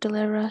 but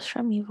deliver us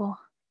from evil.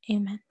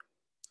 Amen.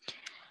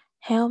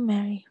 Hail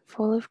Mary,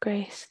 full of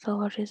grace, the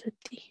Lord is with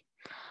thee.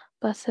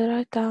 Blessed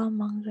art thou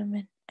among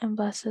women, and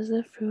blessed is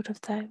the fruit of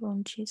thy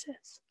womb,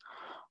 Jesus.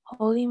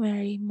 Holy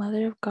Mary,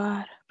 Mother of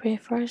God, pray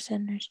for us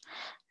sinners,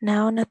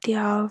 now and at the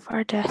hour of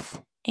our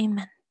death.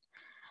 Amen.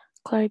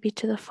 Glory be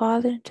to the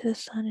Father, and to the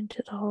Son, and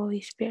to the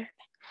Holy Spirit,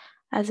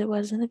 as it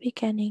was in the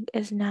beginning,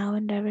 is now,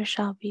 and ever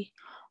shall be,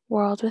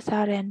 world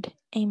without end.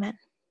 Amen.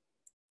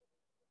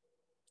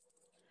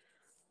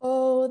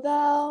 O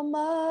thou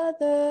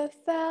Mother,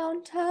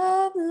 fount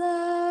of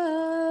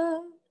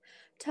love,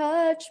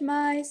 touch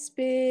my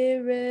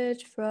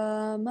spirit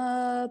from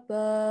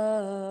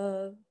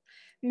above.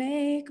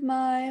 Make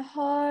my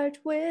heart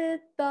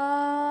with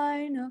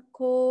thine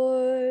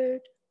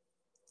accord.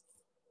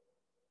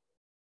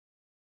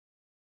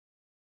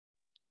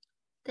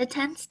 The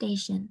 10th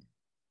station.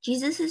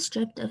 Jesus is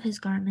stripped of his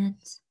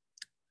garments.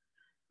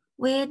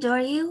 We adore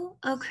you,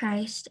 O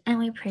Christ, and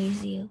we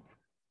praise you.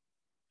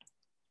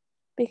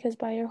 Because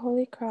by your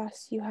holy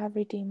cross you have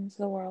redeemed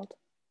the world.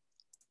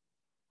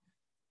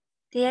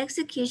 The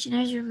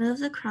executioners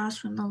removed the cross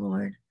from the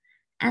Lord,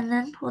 and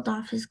then pulled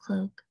off his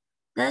cloak,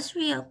 thus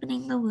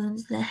reopening the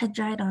wounds that had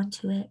dried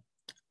onto it.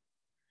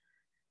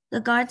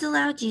 The guards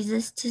allowed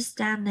Jesus to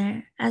stand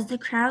there as the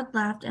crowd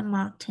laughed and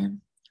mocked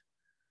him.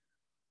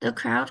 The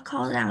crowd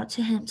called out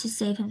to him to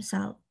save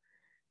himself,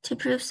 to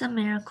prove some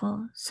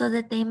miracle, so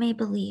that they may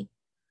believe.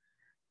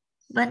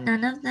 But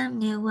none of them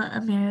knew what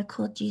a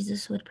miracle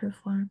Jesus would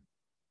perform.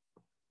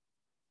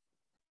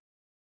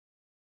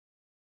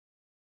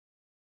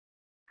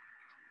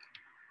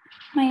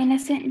 My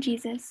innocent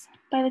Jesus,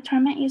 by the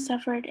torment you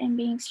suffered in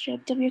being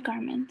stripped of your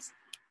garments,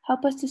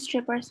 help us to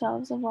strip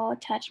ourselves of all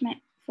attachment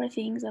for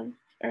things of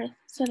earth,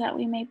 so that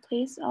we may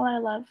place all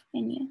our love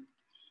in you,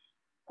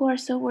 who are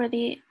so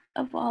worthy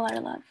of all our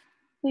love.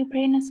 We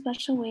pray in a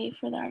special way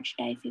for the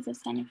Archdiocese of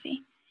Santa Fe,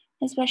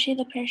 especially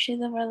the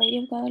parishes of Our Lady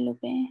of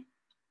Guadalupe,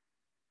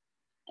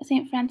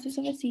 St. Francis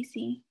of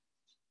Assisi,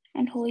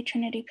 and Holy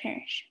Trinity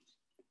Parish.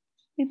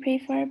 We pray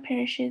for our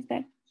parishes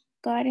that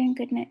God in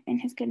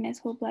his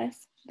goodness will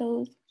bless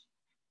those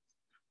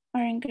who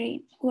are in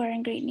great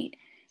need,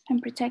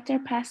 and protect our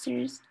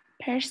pastors,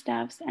 parish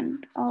staffs,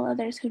 and all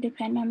others who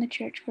depend on the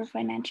church for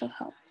financial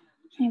help.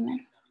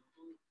 Amen.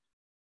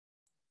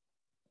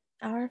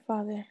 Our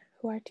Father,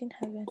 who art in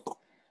heaven,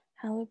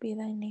 hallowed be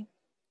thy name.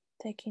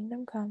 Thy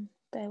kingdom come,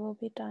 thy will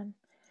be done,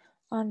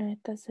 on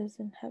earth as it is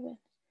in heaven.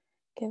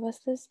 Give us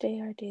this day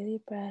our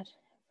daily bread,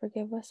 and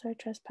forgive us our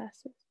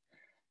trespasses,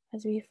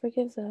 as we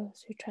forgive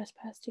those who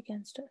trespass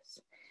against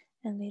us.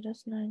 And lead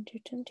us not into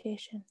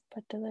temptation,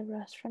 but deliver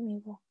us from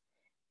evil.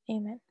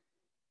 Amen.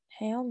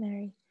 Hail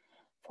Mary,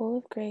 full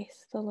of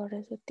grace, the Lord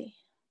is with thee.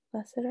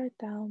 Blessed art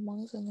thou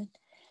among women,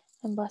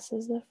 and blessed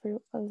is the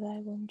fruit of thy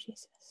womb,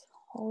 Jesus.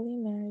 Holy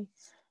Mary,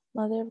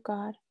 Mother of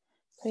God,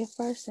 pray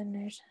for us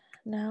sinners,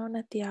 now and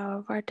at the hour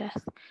of our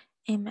death.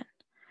 Amen.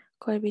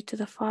 Glory be to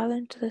the Father,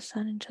 and to the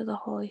Son, and to the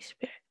Holy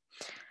Spirit,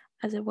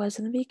 as it was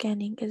in the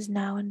beginning, is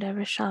now, and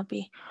ever shall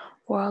be,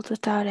 world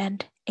without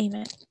end.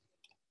 Amen.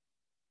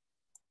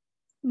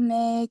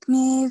 Make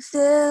me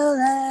feel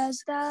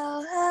as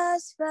thou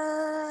hast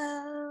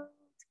felt.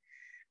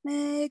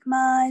 Make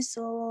my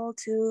soul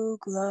to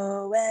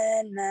glow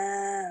and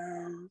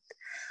melt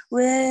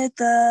with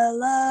the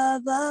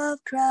love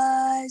of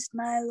Christ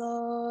my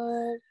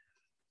Lord.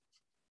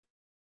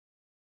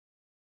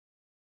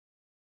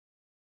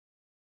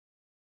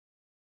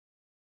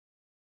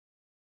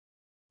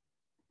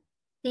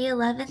 The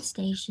 11th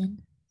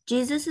station.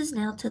 Jesus is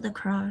nailed to the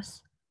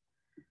cross.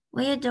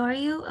 We adore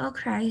you, O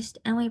Christ,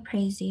 and we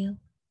praise you.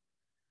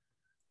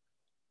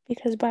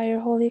 Because by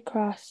your holy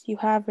cross you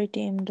have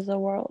redeemed the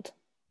world.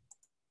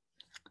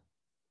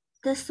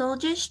 The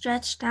soldiers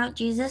stretched out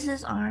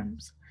Jesus'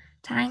 arms,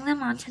 tying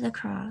them onto the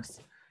cross.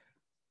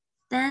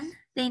 Then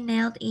they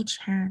nailed each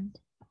hand.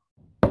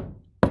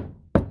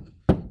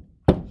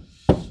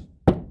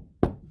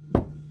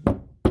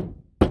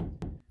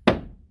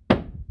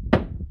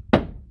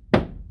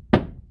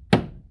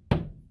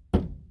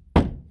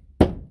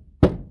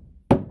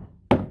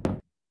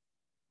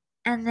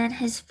 And then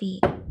his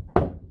feet.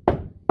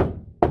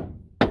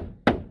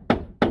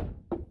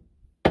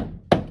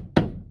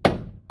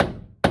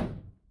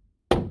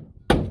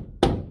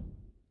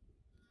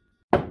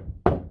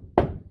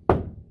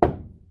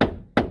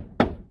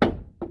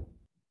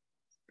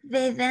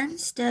 They then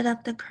stood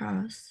up the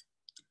cross.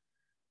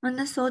 When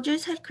the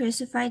soldiers had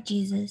crucified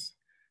Jesus,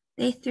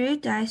 they threw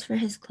dice for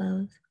his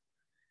clothes.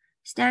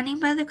 Standing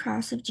by the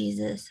cross of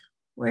Jesus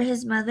were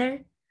his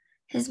mother's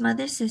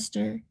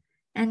sister,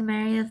 and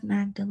Mary of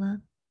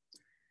Magdala.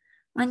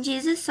 When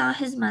Jesus saw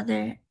his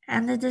mother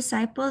and the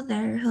disciple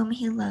there whom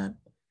he loved,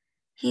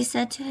 he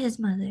said to his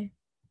mother,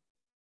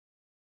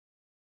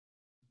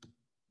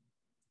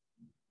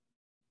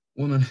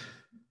 Woman,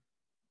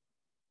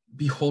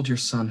 behold your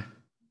son.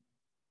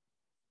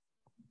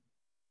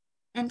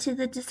 and to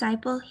the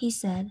disciple he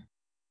said,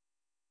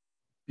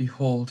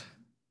 Behold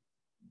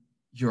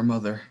your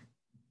mother.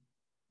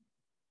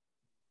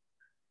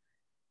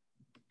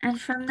 And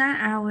from that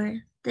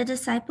hour the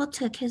disciple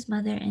took his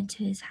mother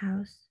into his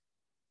house.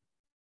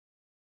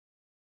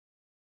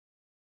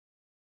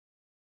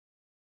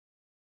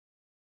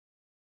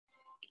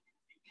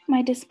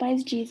 My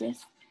despised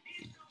Jesus,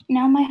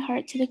 nail my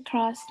heart to the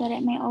cross that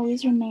it may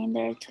always remain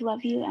there to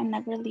love you and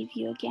never leave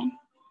you again.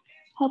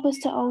 Help us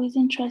to always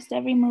entrust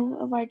every move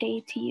of our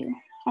day to you,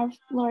 our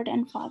Lord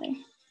and Father.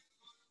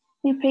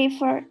 We pray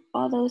for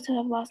all those who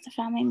have lost a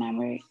family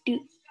member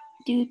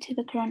due to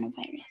the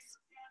coronavirus,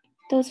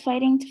 those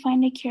fighting to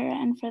find a cure,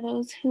 and for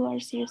those who are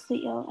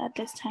seriously ill at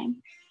this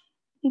time.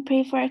 We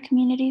pray for our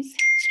community's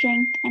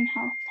strength and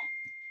health.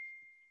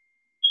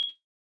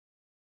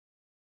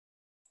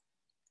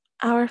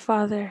 Our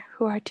Father,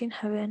 who art in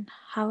heaven,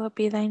 hallowed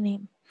be thy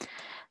name.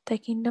 Thy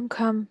kingdom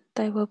come,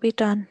 thy will be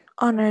done,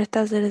 on earth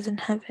as it is in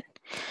heaven.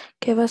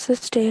 Give us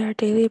this day our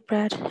daily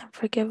bread, and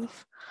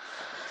forgive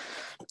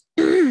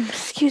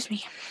excuse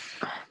me.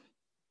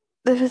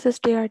 Give us this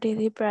day our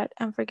daily bread,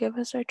 and forgive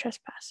us our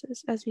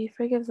trespasses, as we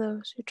forgive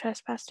those who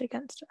trespass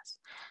against us.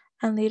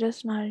 And lead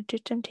us not into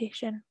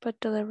temptation, but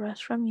deliver us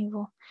from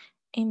evil.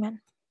 Amen.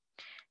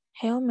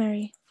 Hail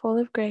Mary, full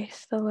of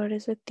grace, the Lord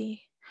is with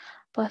thee.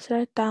 Blessed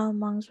art thou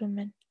amongst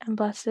women, and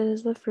blessed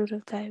is the fruit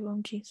of thy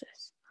womb,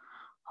 Jesus.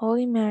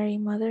 Holy Mary,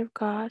 Mother of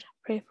God,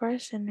 pray for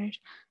us sinners,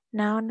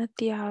 now and at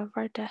the hour of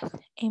our death.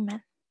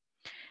 Amen.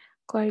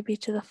 Glory be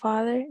to the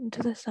Father, and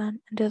to the Son,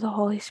 and to the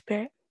Holy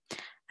Spirit,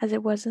 as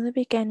it was in the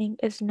beginning,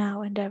 is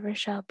now, and ever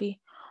shall be,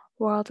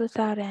 world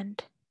without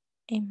end.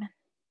 Amen.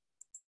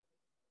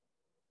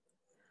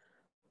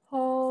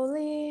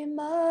 Holy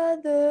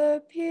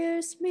Mother,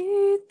 pierce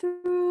me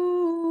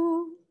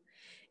through.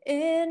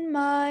 In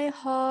my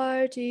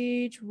heart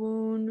each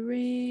wound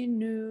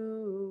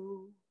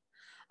renew.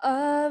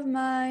 Of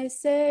my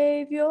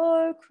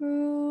Savior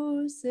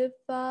crucified.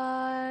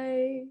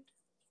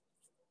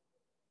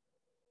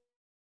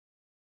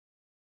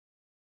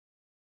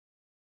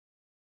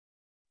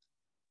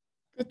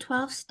 The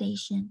 12th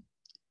station.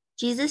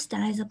 Jesus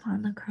dies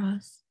upon the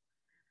cross.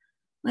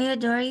 We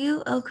adore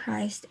you, O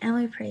Christ, and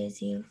we praise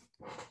you.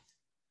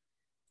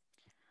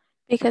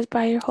 Because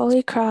by your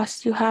holy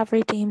cross you have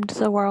redeemed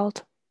the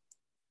world.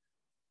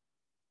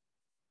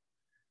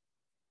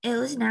 It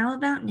was now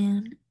about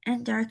noon,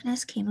 and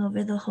darkness came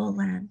over the whole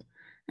land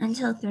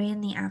until 3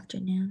 in the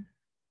afternoon.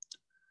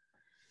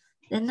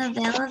 Then the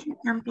veil of the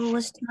temple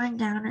was torn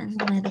down in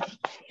the middle.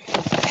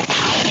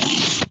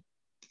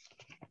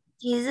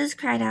 Jesus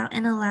cried out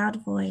in a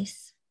loud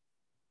voice,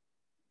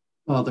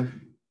 Father,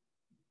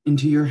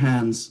 into your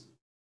hands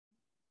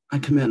I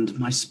commend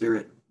my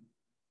spirit.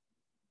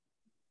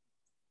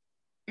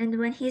 And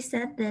when he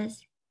said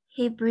this,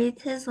 he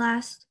breathed his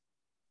last,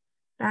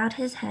 bowed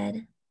his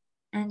head,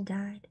 and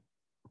died.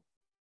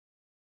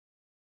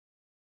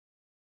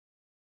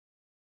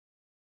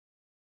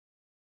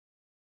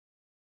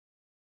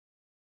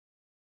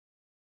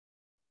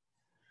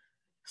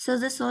 So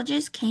the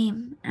soldiers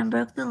came and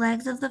broke the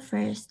legs of the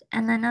first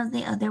and then of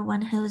the other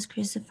one who was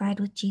crucified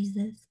with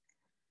Jesus.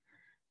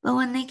 But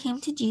when they came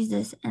to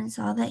Jesus and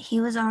saw that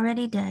he was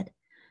already dead,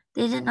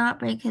 they did not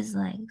break his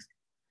legs.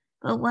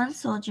 But one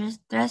soldier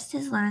thrust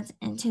his lance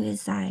into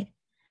his side,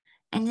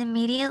 and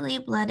immediately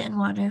blood and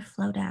water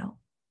flowed out.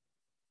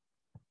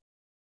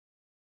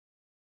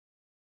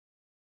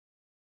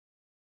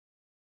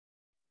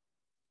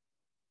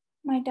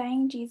 My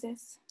dying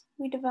Jesus,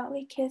 we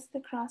devoutly kiss the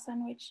cross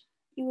on which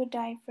you would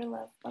die for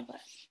love of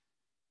us.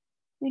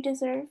 We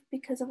deserve,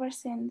 because of our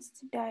sins,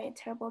 to die a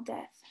terrible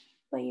death,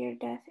 but your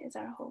death is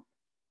our hope.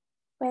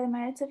 By the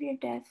merits of your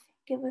death,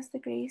 give us the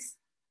grace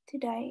to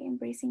die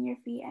embracing your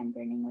feet and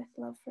burning with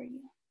love for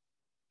you.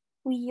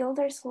 We yield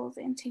our souls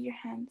into your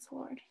hands,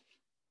 Lord.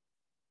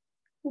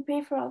 We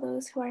pray for all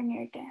those who are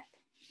near death.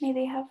 May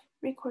they have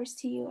recourse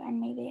to you,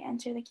 and may they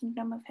enter the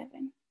kingdom of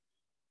heaven.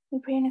 We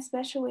pray in a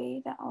special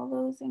way that all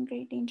those in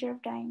great danger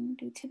of dying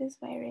due to this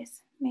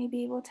virus may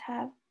be able to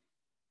have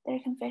their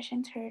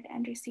confessions heard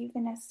and receive the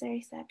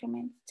necessary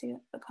sacraments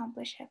to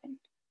accomplish heaven.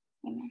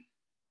 Amen.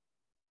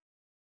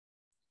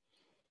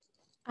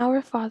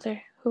 Our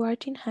Father, who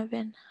art in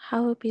heaven,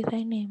 hallowed be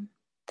thy name.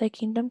 Thy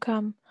kingdom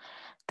come,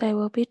 thy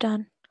will be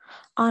done,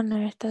 on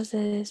earth as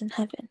it is in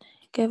heaven.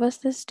 Give us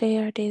this day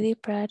our daily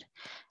bread,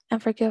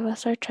 and forgive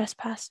us our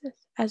trespasses,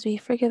 as we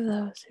forgive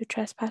those who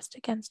trespass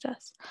against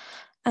us.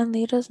 And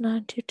lead us not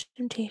into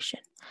temptation,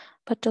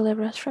 but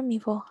deliver us from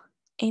evil.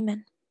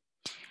 Amen.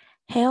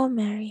 Hail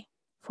Mary,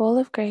 full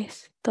of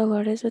grace, the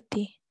Lord is with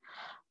thee.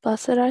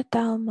 Blessed art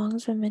thou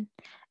amongst women,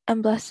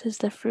 and blessed is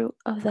the fruit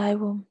of thy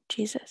womb,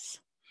 Jesus.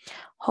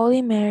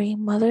 Holy Mary,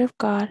 Mother of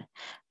God,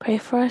 pray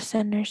for us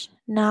sinners,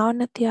 now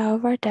and at the hour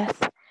of our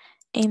death.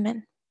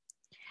 Amen.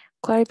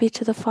 Glory be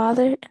to the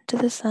Father, and to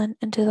the Son,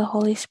 and to the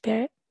Holy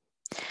Spirit,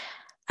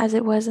 as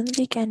it was in the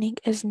beginning,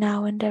 is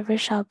now, and ever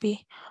shall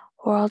be,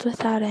 world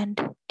without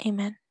end.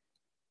 Amen.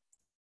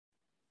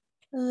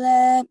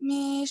 Let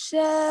me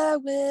share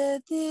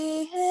with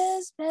thee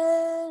his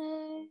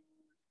pain,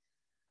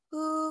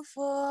 who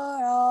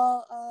for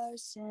all our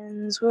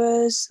sins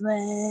was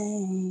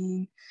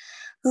slain,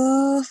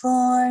 who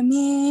for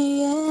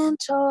me in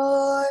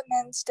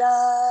torments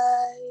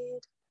died.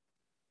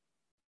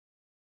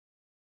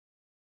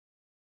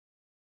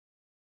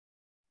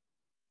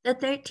 The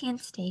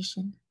 13th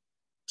station.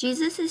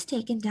 Jesus is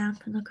taken down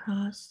from the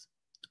cross.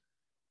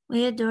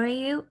 We adore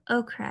you,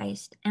 O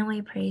Christ, and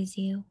we praise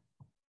you.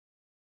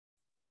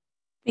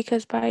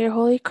 Because by your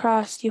holy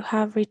cross you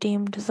have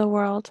redeemed the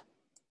world.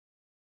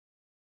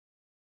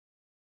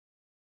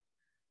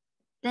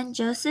 Then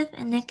Joseph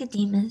and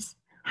Nicodemus,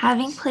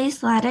 having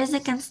placed ladders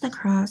against the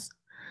cross,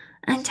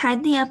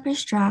 untied the upper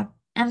strap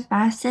and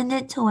fastened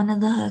it to one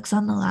of the hooks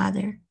on the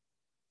ladder.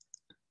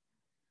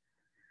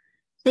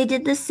 They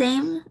did the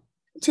same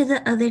to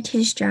the other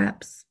two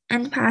straps,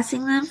 and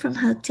passing them from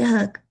hook to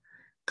hook,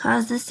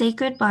 caused the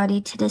sacred body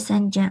to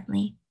descend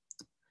gently.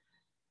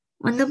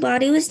 When the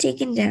body was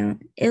taken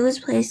down, it was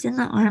placed in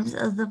the arms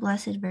of the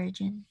Blessed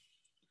Virgin.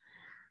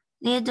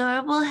 The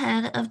adorable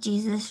head of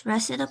Jesus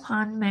rested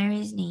upon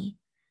Mary's knee,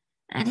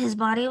 and his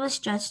body was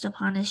stretched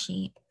upon a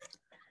sheet.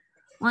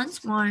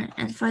 Once more,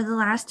 and for the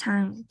last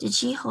time, did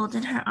she hold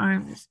in her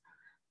arms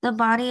the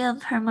body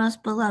of her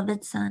most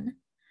beloved Son,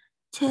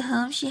 to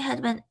whom she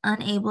had been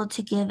unable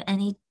to give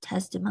any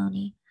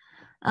testimony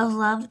of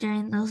love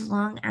during those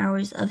long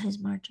hours of his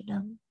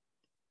martyrdom.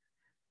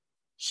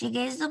 She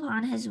gazed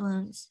upon his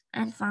wounds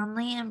and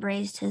fondly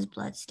embraced his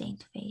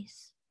blood-stained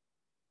face.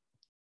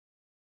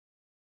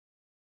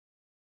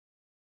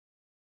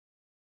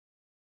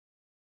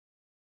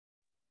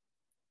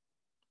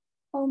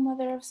 O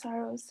Mother of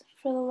Sorrows,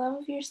 for the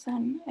love of your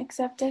Son,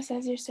 accept us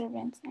as your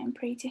servants and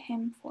pray to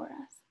him for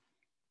us.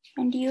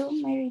 And you,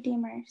 my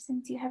Redeemer,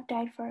 since you have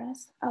died for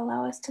us,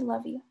 allow us to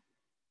love you,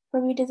 for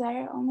we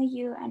desire only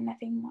you and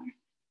nothing more.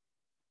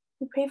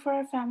 We pray for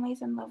our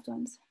families and loved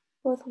ones,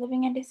 both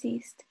living and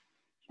deceased,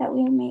 that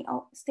we may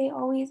stay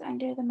always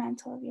under the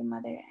mantle of your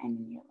Mother and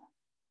in your love.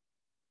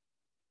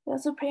 We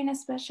also pray in a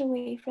special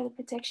way for the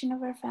protection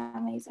of our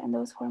families and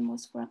those who are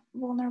most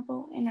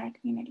vulnerable in our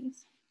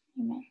communities.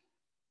 Amen.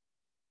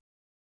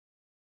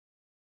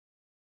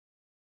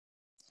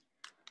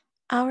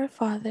 Our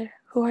Father,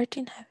 who art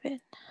in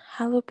heaven,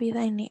 hallowed be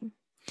thy name.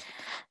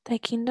 Thy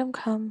kingdom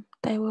come,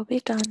 thy will be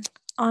done,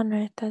 on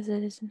earth as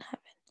it is in heaven.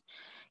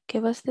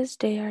 Give us this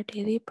day our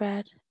daily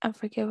bread, and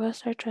forgive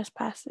us our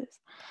trespasses,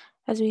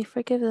 as we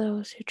forgive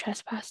those who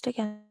trespass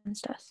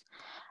against us.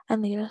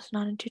 And lead us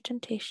not into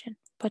temptation,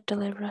 but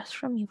deliver us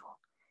from evil.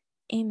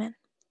 Amen.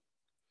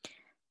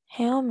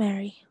 Hail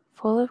Mary,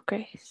 full of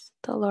grace,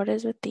 the Lord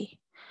is with thee.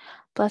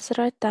 Blessed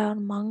art thou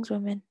amongst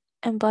women,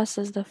 and blessed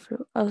is the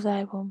fruit of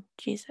thy womb,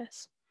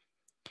 Jesus.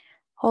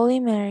 Holy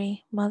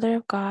Mary, Mother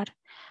of God,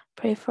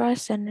 pray for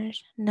us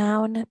sinners,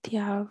 now and at the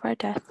hour of our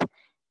death.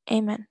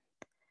 Amen.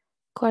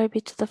 Glory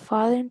be to the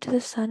Father, and to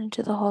the Son, and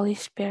to the Holy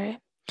Spirit,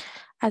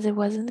 as it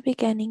was in the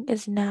beginning,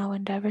 is now,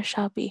 and ever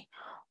shall be,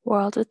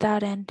 world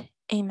without end.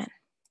 Amen.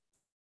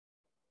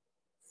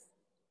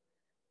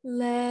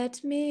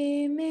 Let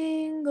me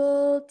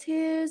mingle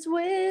tears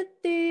with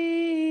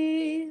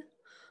thee,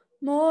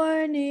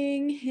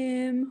 mourning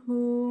him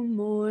who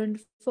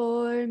mourned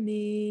for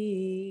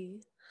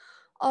me,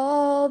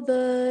 all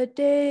the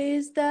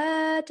days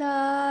that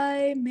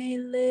I may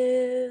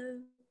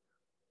live.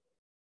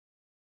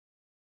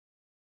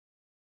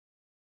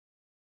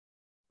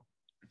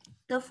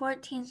 The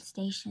 14th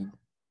station.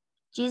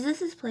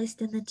 Jesus is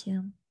placed in the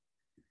tomb.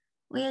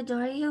 We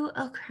adore you,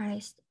 O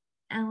Christ,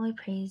 and we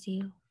praise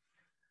you.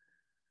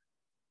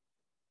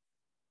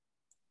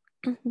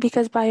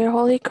 Because by your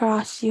holy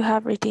cross you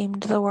have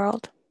redeemed the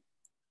world.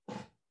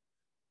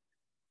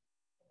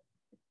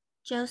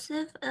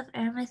 Joseph of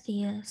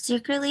Arimathea,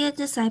 secretly a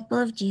disciple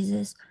of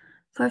Jesus,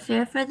 for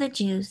fear for the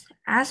Jews,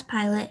 asked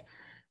Pilate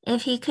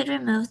if he could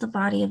remove the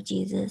body of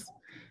Jesus,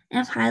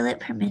 and Pilate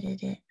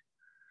permitted it.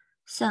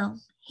 So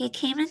he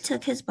came and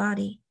took his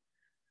body.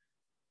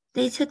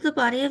 They took the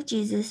body of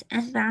Jesus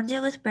and bound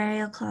it with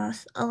burial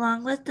cloths,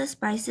 along with the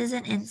spices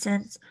and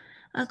incense,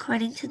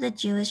 according to the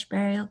Jewish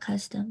burial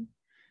custom.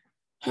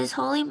 His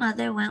holy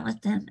mother went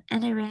with them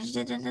and arranged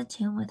it in the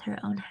tomb with her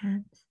own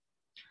hands.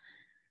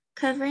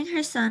 Covering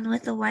her son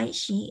with a white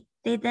sheet,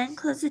 they then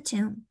closed the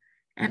tomb,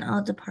 and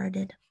all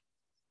departed.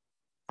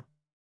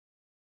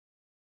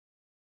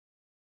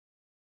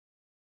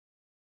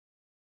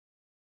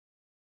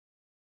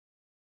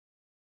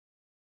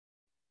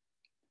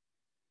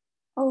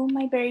 O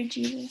my buried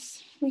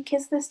Jesus, we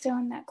kiss the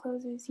stone that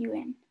closes you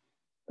in,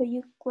 but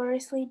you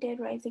gloriously did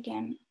rise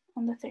again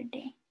on the third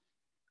day.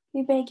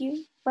 We beg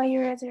you, by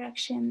your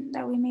resurrection,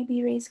 that we may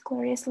be raised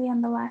gloriously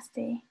on the last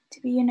day, to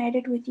be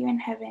united with you in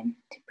heaven,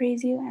 to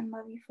praise you and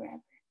love you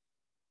forever.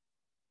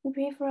 We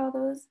pray for all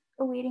those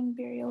awaiting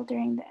burial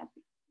during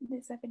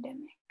this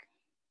epidemic.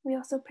 We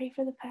also pray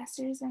for the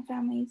pastors and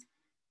families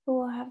who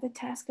will have the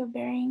task of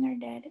burying our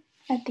dead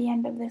at the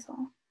end of this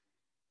all.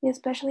 We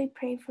especially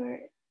pray for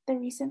the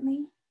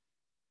recently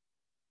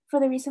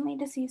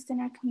deceased in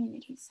our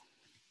communities.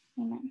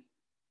 Amen.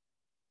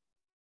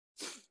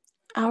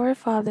 Our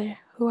Father,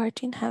 who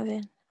art in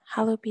heaven,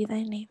 hallowed be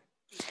thy name.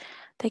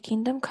 Thy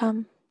kingdom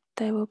come,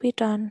 thy will be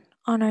done,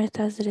 on earth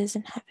as it is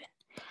in heaven.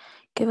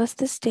 Give us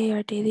this day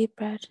our daily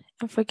bread,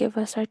 and forgive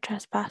us our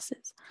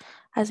trespasses,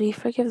 as we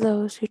forgive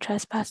those who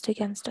trespass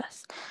against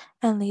us.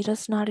 And lead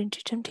us not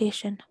into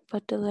temptation,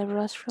 but deliver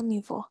us from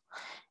evil.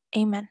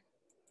 Amen.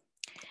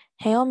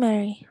 Hail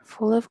Mary,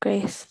 full of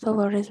grace, the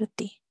Lord is with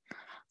thee.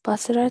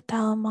 Blessed art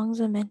thou among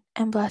women,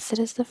 and blessed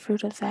is the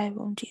fruit of thy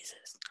womb,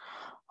 Jesus.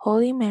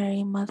 Holy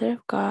Mary, Mother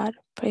of God,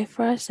 pray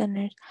for us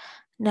sinners,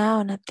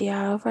 now and at the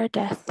hour of our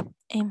death.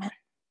 Amen.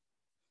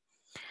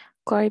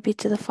 Glory be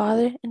to the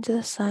Father, and to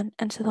the Son,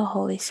 and to the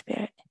Holy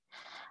Spirit,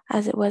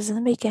 as it was in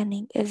the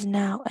beginning, is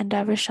now, and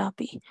ever shall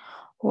be,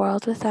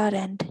 world without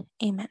end.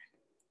 Amen.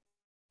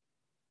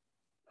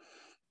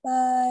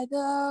 By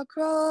the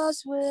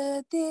cross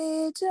with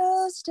thee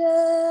to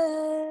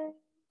stay,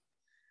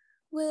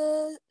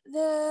 with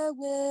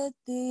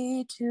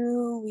thee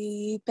to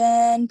weep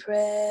and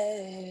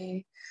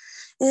pray,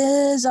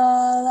 is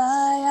all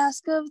I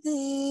ask of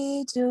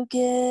thee to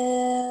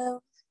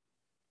give.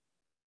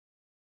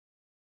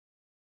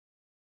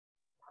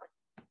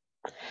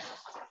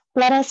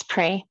 Let us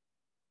pray.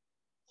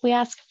 We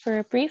ask for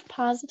a brief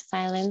pause of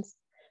silence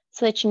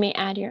so that you may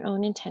add your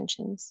own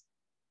intentions.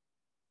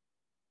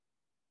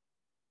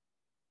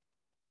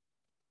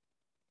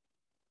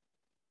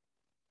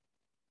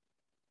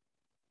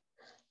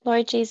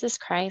 Lord Jesus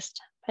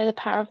Christ, by the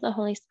power of the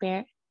Holy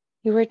Spirit,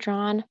 you were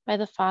drawn by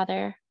the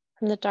Father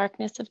from the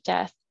darkness of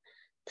death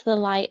to the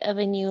light of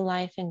a new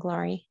life and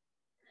glory.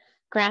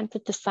 Grant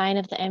that the sign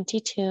of the empty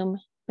tomb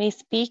may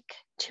speak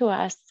to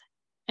us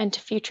and to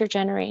future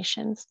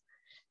generations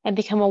and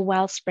become a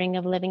wellspring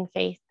of living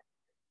faith,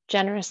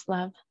 generous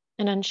love,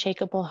 and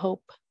unshakable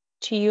hope.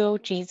 To you, O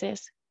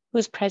Jesus,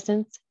 whose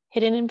presence,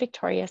 hidden and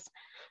victorious,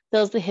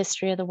 fills the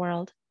history of the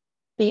world,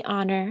 be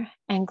honor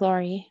and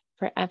glory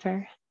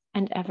forever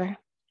and ever.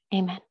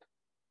 Amen.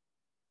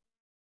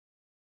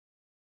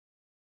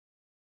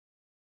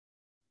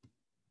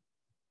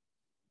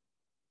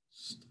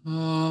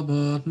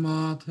 Stabat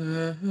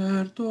Mater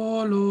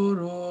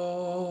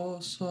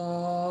dolorosa,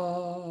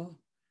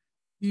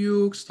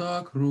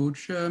 iuxta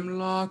crucem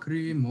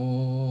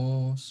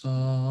lacrimosa,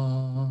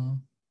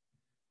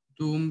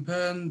 dum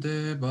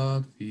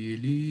pendebat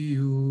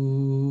filius,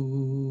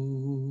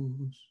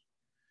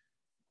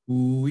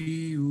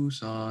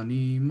 cuius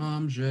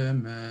animam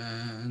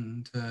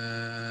gementem,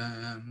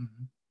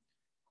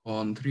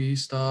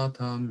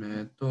 contristatam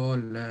et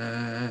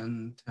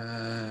dolentem,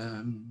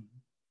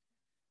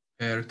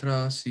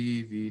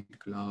 pertrasivit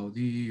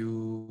Claudius,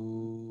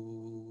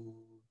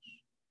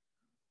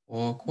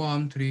 o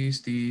quam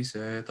tristis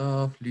et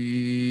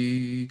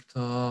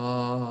afflicta,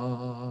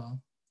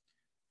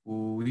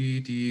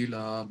 fuit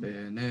illa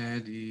benedicta,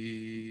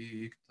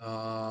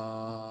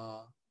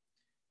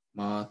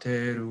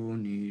 Mater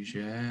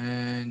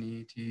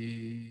unigeniti,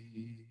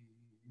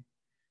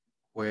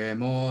 que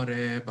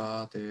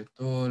morebat et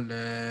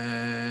dolebat,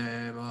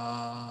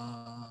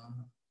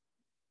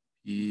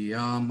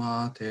 Pia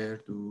Mater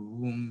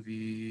tuum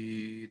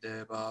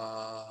videbat,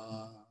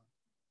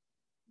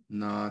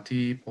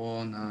 nati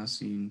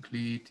ponas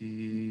incliti,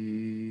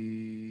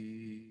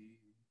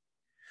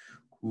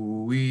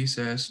 cuis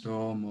est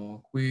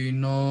homo qui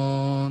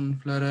non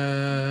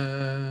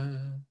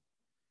fleret,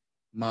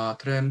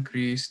 Matrem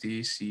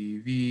Christi si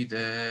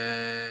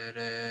videre,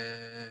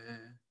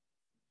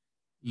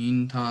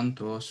 in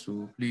tanto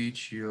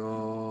supplicio,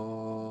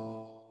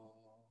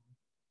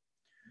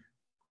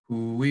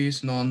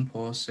 cuis non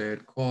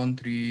posset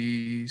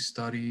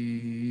contristari,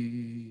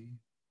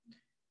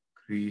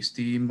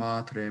 Christi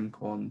Matrem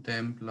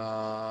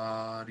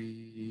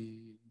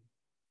contemplari,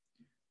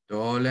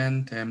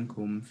 dolentem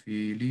cum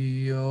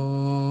filio,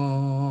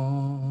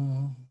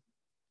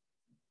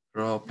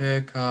 pro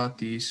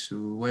peccatis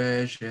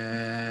sue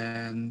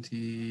gentis,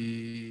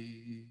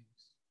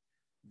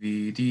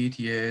 vidit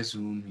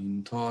Iesum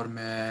in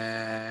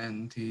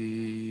tormentis,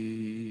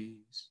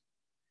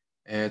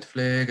 et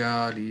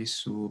flegalis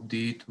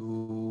subditum,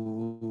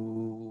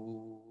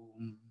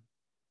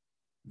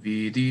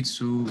 vidit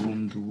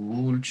suum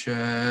dulcem,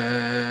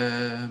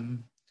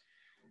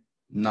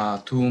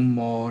 natum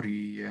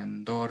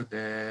moriendor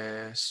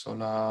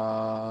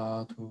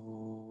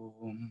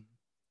desolatum,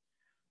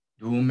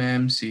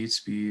 Dumem sit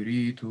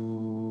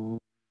spiritu,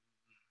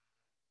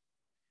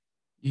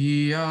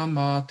 ia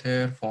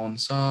mater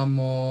fons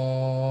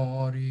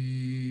amori,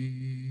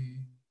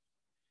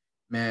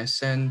 me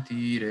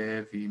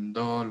sentire vim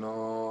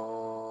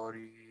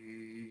dolori,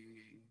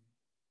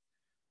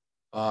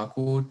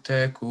 facut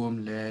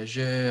tecum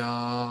legeam,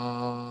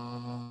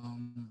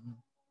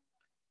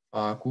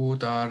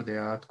 facut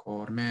ardeat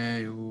cor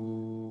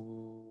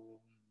meum,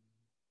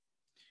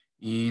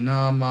 in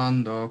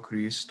amando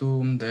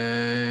Christum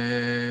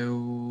Deum,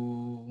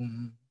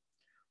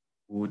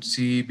 ut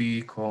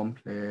sibi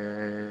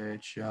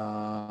compleciam,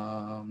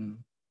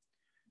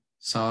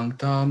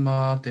 Sancta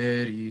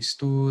Mater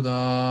studagas,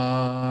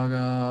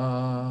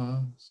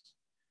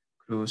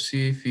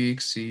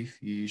 crucifixi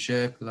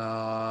fige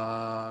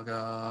plagas,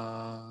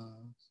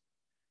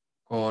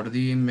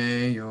 cordi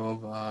meo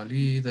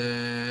valide,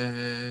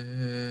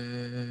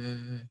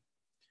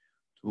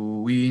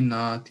 tui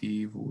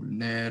nati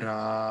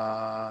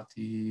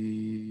vulnerati,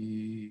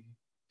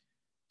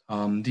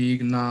 tam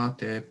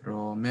dignate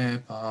pro me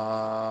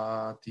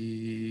pati,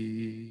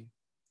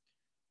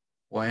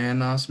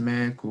 buenas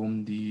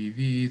mecum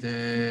divide,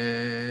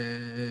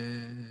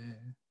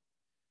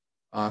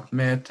 ac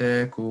me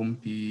tecum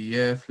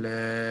pie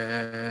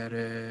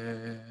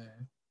flere,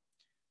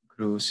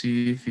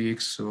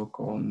 crucifixo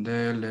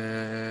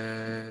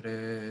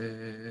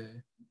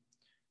condelere,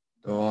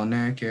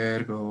 donec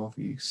ergo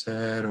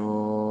vixero,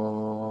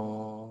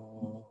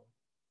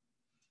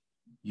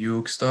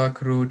 iuxta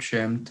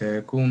crucem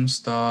tecum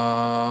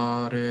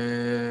stare,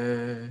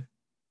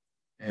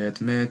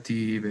 et me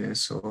tibe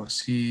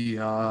sociare,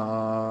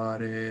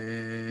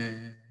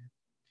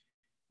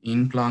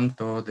 in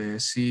plancto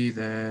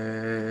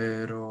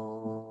desidero,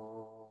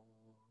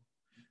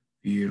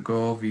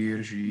 Virgo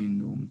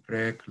Virginum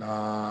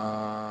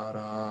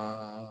preclara,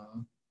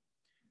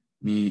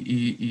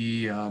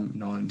 iam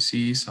non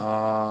sis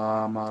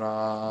amara,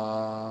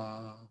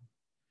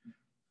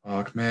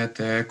 ac me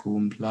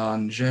tecum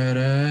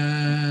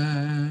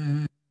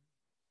plangere,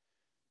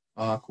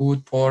 ac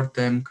ut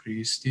portem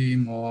Christi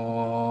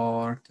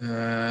mortem,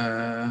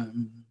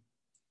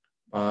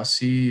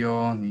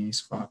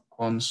 passionis fac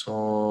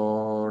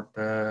consortem,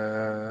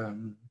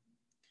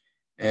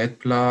 et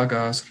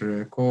plagas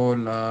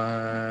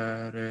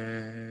recolare,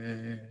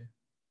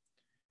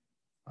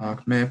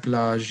 ac me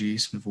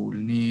plagis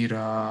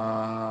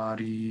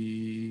vulnerari,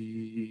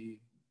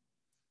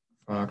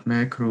 fac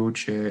me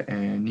cruce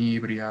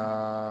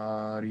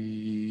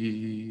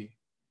enibriari,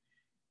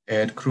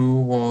 et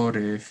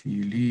cruore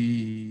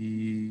filii,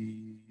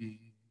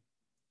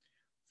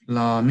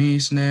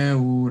 flammis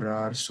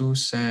neurar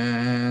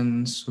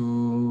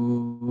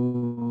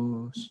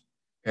sussensus,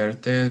 per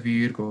te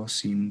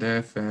Virgos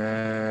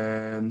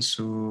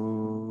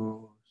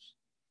indefensus,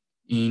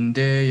 in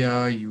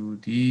Dea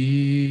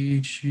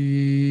iudici,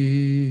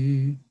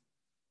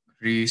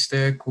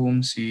 Christe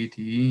cum sit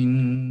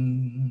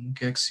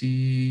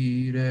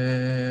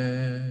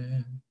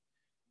inquexire,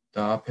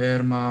 da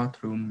per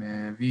matrum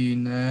me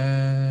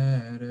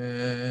vinere,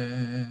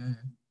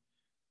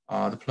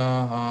 ad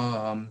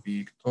plam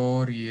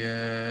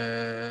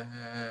victoriae,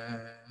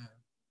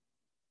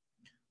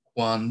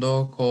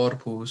 quando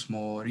corpus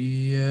morietur,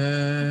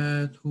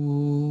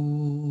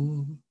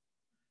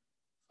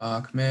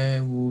 ac me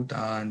ut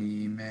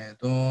anime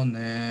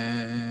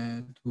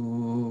donetur,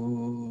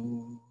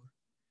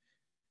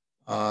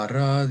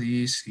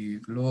 paradisi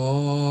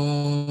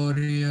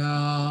gloria.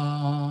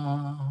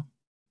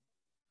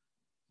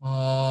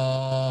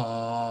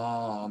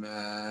 Amen.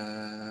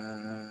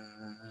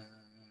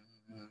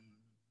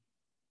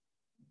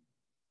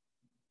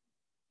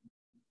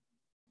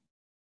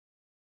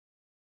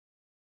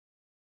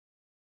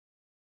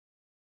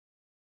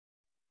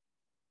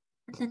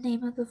 In the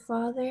name of the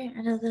Father,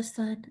 and of the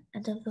Son,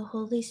 and of the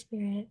Holy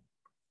Spirit.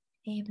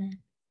 Amen.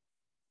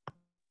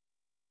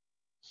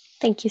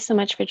 Thank you so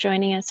much for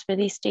joining us for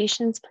these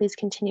stations. Please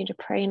continue to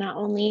pray not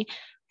only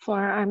for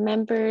our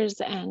members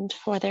and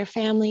for their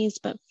families,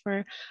 but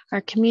for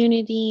our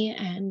community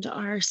and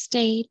our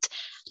state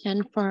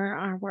and for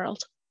our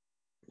world.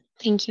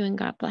 Thank you and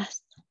God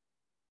bless.